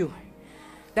prove to you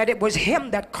that it was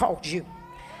him that called you.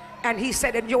 And he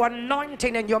said, and your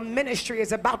anointing and your ministry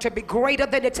is about to be greater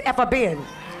than it's ever been.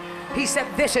 He said,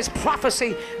 this is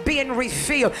prophecy being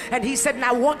revealed. And he said, and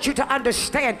I want you to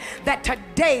understand that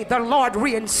today the Lord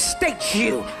reinstates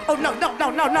you. Oh, no.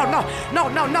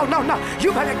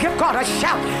 You better give God a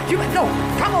shout. You better, no,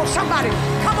 come on, somebody.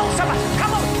 Come on.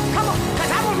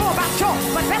 Because I don't know about you,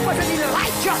 but that was an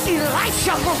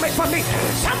Elisha movement for me.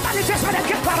 Somebody just better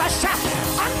give God a shout.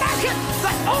 I'm not here,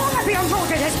 but all of the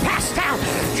anointing has passed down.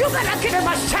 You better give him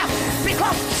a shout,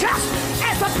 because just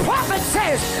as the prophet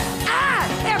says, I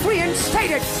am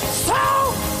reinstated, so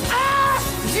are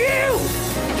you.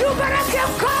 You better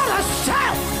give God a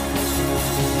shout.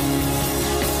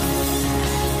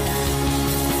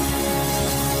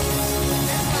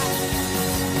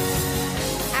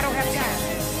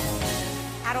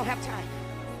 I don't have time.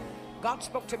 God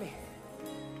spoke to me.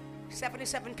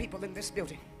 77 people in this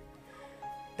building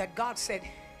that God said,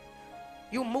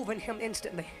 you're moving him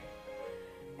instantly.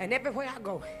 And everywhere I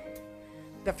go,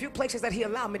 the few places that he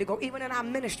allowed me to go, even in our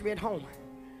ministry at home,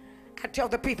 I tell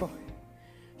the people,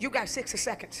 you got 60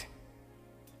 seconds.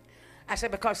 I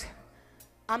said, because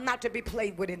I'm not to be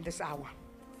played with in this hour,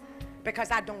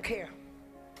 because I don't care.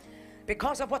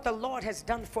 Because of what the Lord has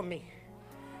done for me,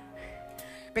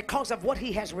 because of what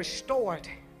he has restored,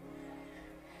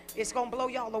 it's gonna blow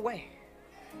y'all away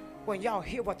when y'all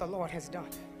hear what the Lord has done.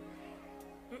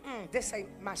 This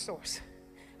ain't my source.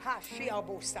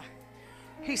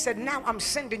 He said, now I'm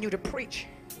sending you to preach.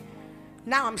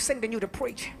 Now I'm sending you to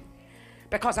preach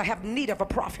because I have need of a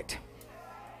prophet.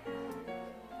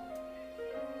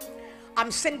 I'm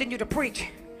sending you to preach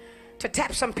to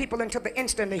tap some people into the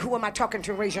instantly. Who am I talking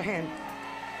to? Raise your hand.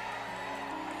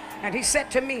 And he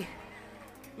said to me,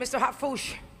 Mr.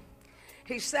 Harfouche,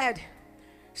 he said,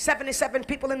 77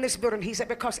 people in this building. He said,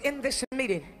 because in this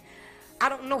meeting, I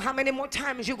don't know how many more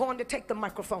times you're going to take the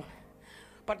microphone,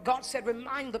 but God said,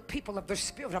 remind the people of the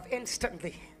spirit of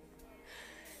instantly.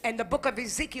 And the book of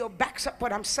Ezekiel backs up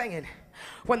what I'm saying.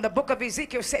 When the book of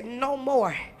Ezekiel said, no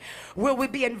more will we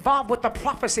be involved with the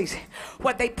prophecies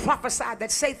where they prophesied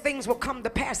that say things will come to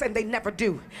pass and they never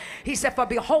do. He said, for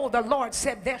behold, the Lord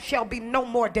said, there shall be no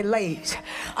more delays.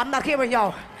 I'm not hearing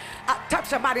y'all. Touch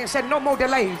somebody and said, no more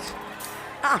delays.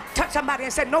 Touch somebody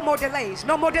and said, no more delays.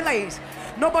 No more delays.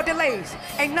 No more delays.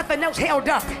 Ain't nothing else held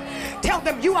up. Tell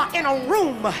them you are in a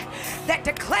room that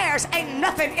declares ain't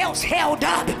nothing else held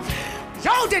up.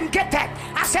 Y'all didn't get that.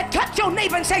 I said, touch your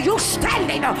neighbor and say, you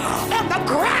standing on the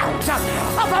grounds of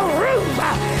a room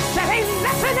that ain't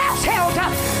nothing else held up.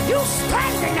 You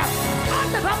standing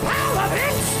under the power of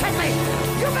instantly.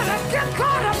 You better give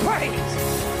God a praise.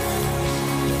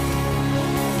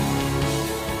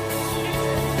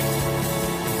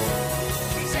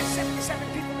 He said 77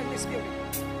 people in this building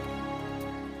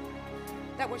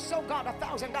that would sow God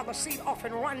 $1,000 seed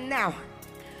offering. Run now.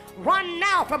 Run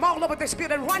now from all over this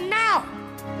building. Run now.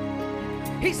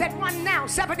 He said run now.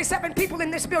 77 people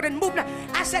in this building. Move now.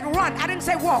 I said run. I didn't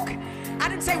say walk. I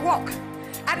didn't say walk.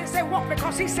 I didn't say walk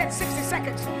because he said 60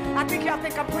 seconds. I think y'all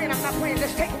think I'm playing. I'm not playing.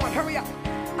 Just take one. Hurry up.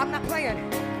 I'm not playing.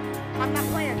 I'm not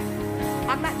playing.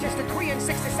 I'm not just decreeing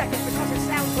 60 seconds because it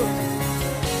sounds good.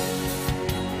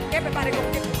 Everybody go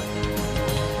get one.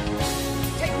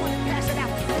 Take one and pass it out.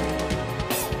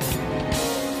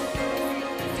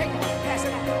 Take one and pass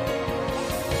it out.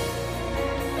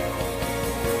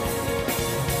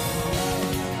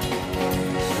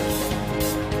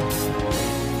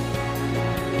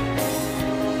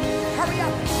 Hurry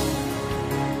up.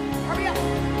 Hurry up.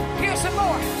 Here's some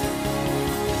more.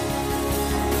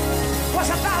 What's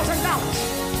 $1,000?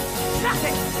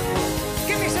 Nothing.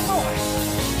 Give me some more.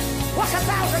 What's $1,000?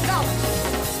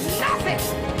 Nothing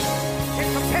in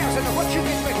comparison to what you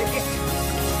get ready to get.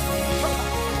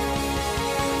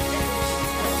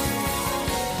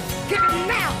 Give it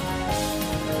now.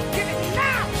 Give it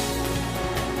now.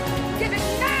 Give it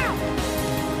now.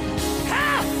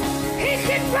 How? He's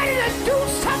getting ready to do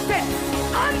something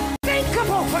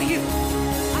unthinkable for you.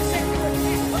 I said do it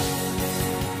now.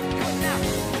 Do it now.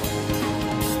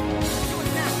 Do it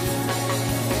now.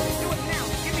 Do it now.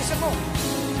 Give me some more.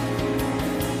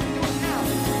 Do it now.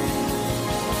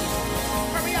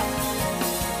 Hurry up.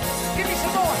 Give me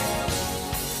some more.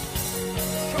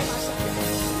 Show myself.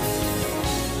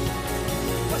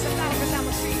 What's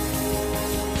 $1,000 seed?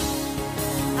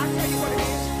 I'll tell you what it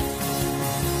is.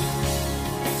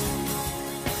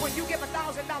 When you give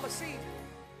 $1,000 seed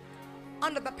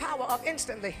under the power of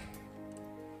instantly,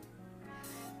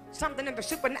 Something in the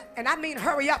supernatural. And I mean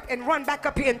hurry up and run back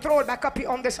up here and throw it back up here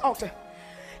on this altar.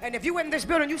 And if you in this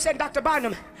building, you said, Dr.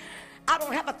 Bynum, I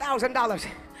don't have $1,000.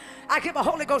 I give a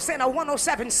Holy Ghost saying a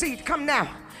 107 seed. Come now.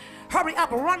 Hurry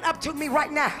up. Run up to me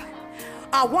right now.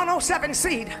 A 107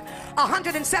 seed.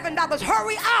 $107.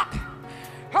 Hurry up.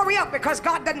 Hurry up, because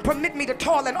God doesn't permit me to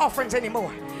toil in offerings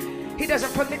anymore. He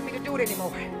doesn't permit me to do it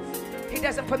anymore. He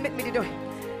doesn't permit me to do it.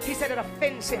 He said it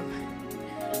offends him.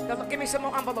 Now, look, give me some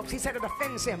more envelopes. He said it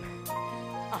offends him.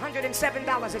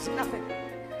 $107 is nothing.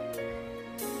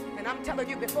 And I'm telling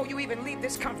you, before you even leave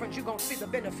this conference, you're going to see the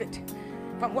benefit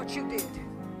from what you did.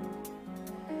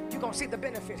 You're going to see the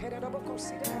benefit. I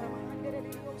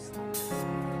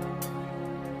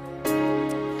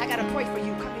got to pray for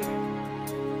you. Come here.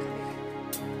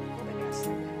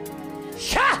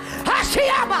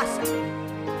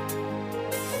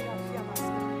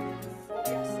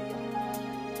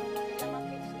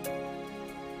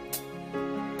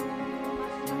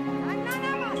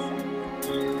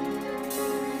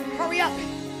 Hurry up.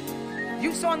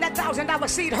 You sowing that $1,000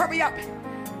 seed, hurry up.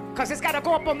 Because it's got to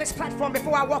go up on this platform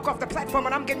before I walk off the platform,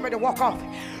 and I'm getting ready to walk off.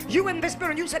 You in this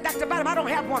building, you said, Dr. Bynum, I don't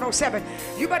have 107.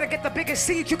 You better get the biggest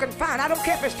seed you can find. I don't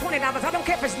care if it's $20. I don't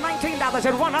care if it's $19,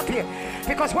 and run up here.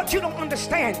 Because what you don't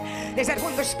understand is that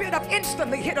when the spirit of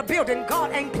instantly hit a building,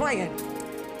 God ain't playing.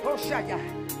 Oh, Shaya.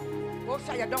 Oh,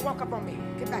 Shaya, don't walk up on me.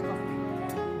 Get back off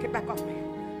me. Get back off me.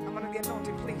 I'm going to get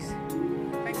anointed, please.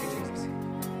 Thank you, Jesus.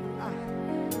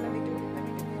 Let me do it. Let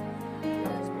me do it.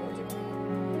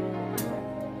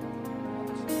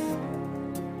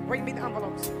 Bring me the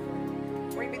envelopes.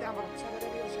 Bring me the envelopes.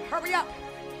 Hurry up.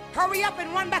 Hurry up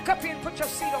and run back up here and put your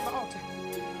seed on the altar.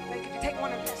 Thank you. Take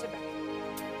one and pass it back.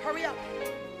 Hurry up.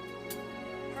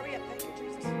 Hurry up. Thank you,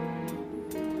 Jesus.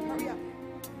 Hurry up.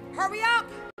 Hurry up.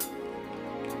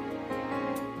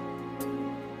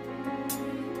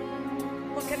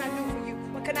 What can I do for you?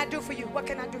 What can I do for you? What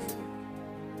can I do for you?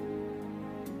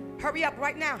 Hurry up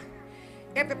right now.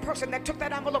 Every person that took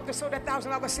that envelope to sow that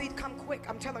 $1,000 seed, come quick.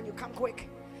 I'm telling you, come quick.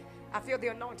 I feel the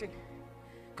anointing.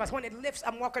 Because when it lifts,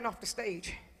 I'm walking off the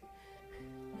stage.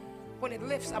 When it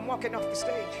lifts, I'm walking off the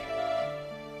stage.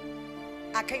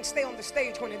 I can't stay on the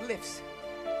stage when it lifts.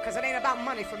 Because it ain't about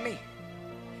money for me.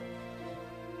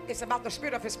 It's about the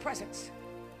spirit of his presence.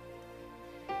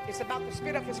 It's about the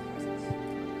spirit of his presence.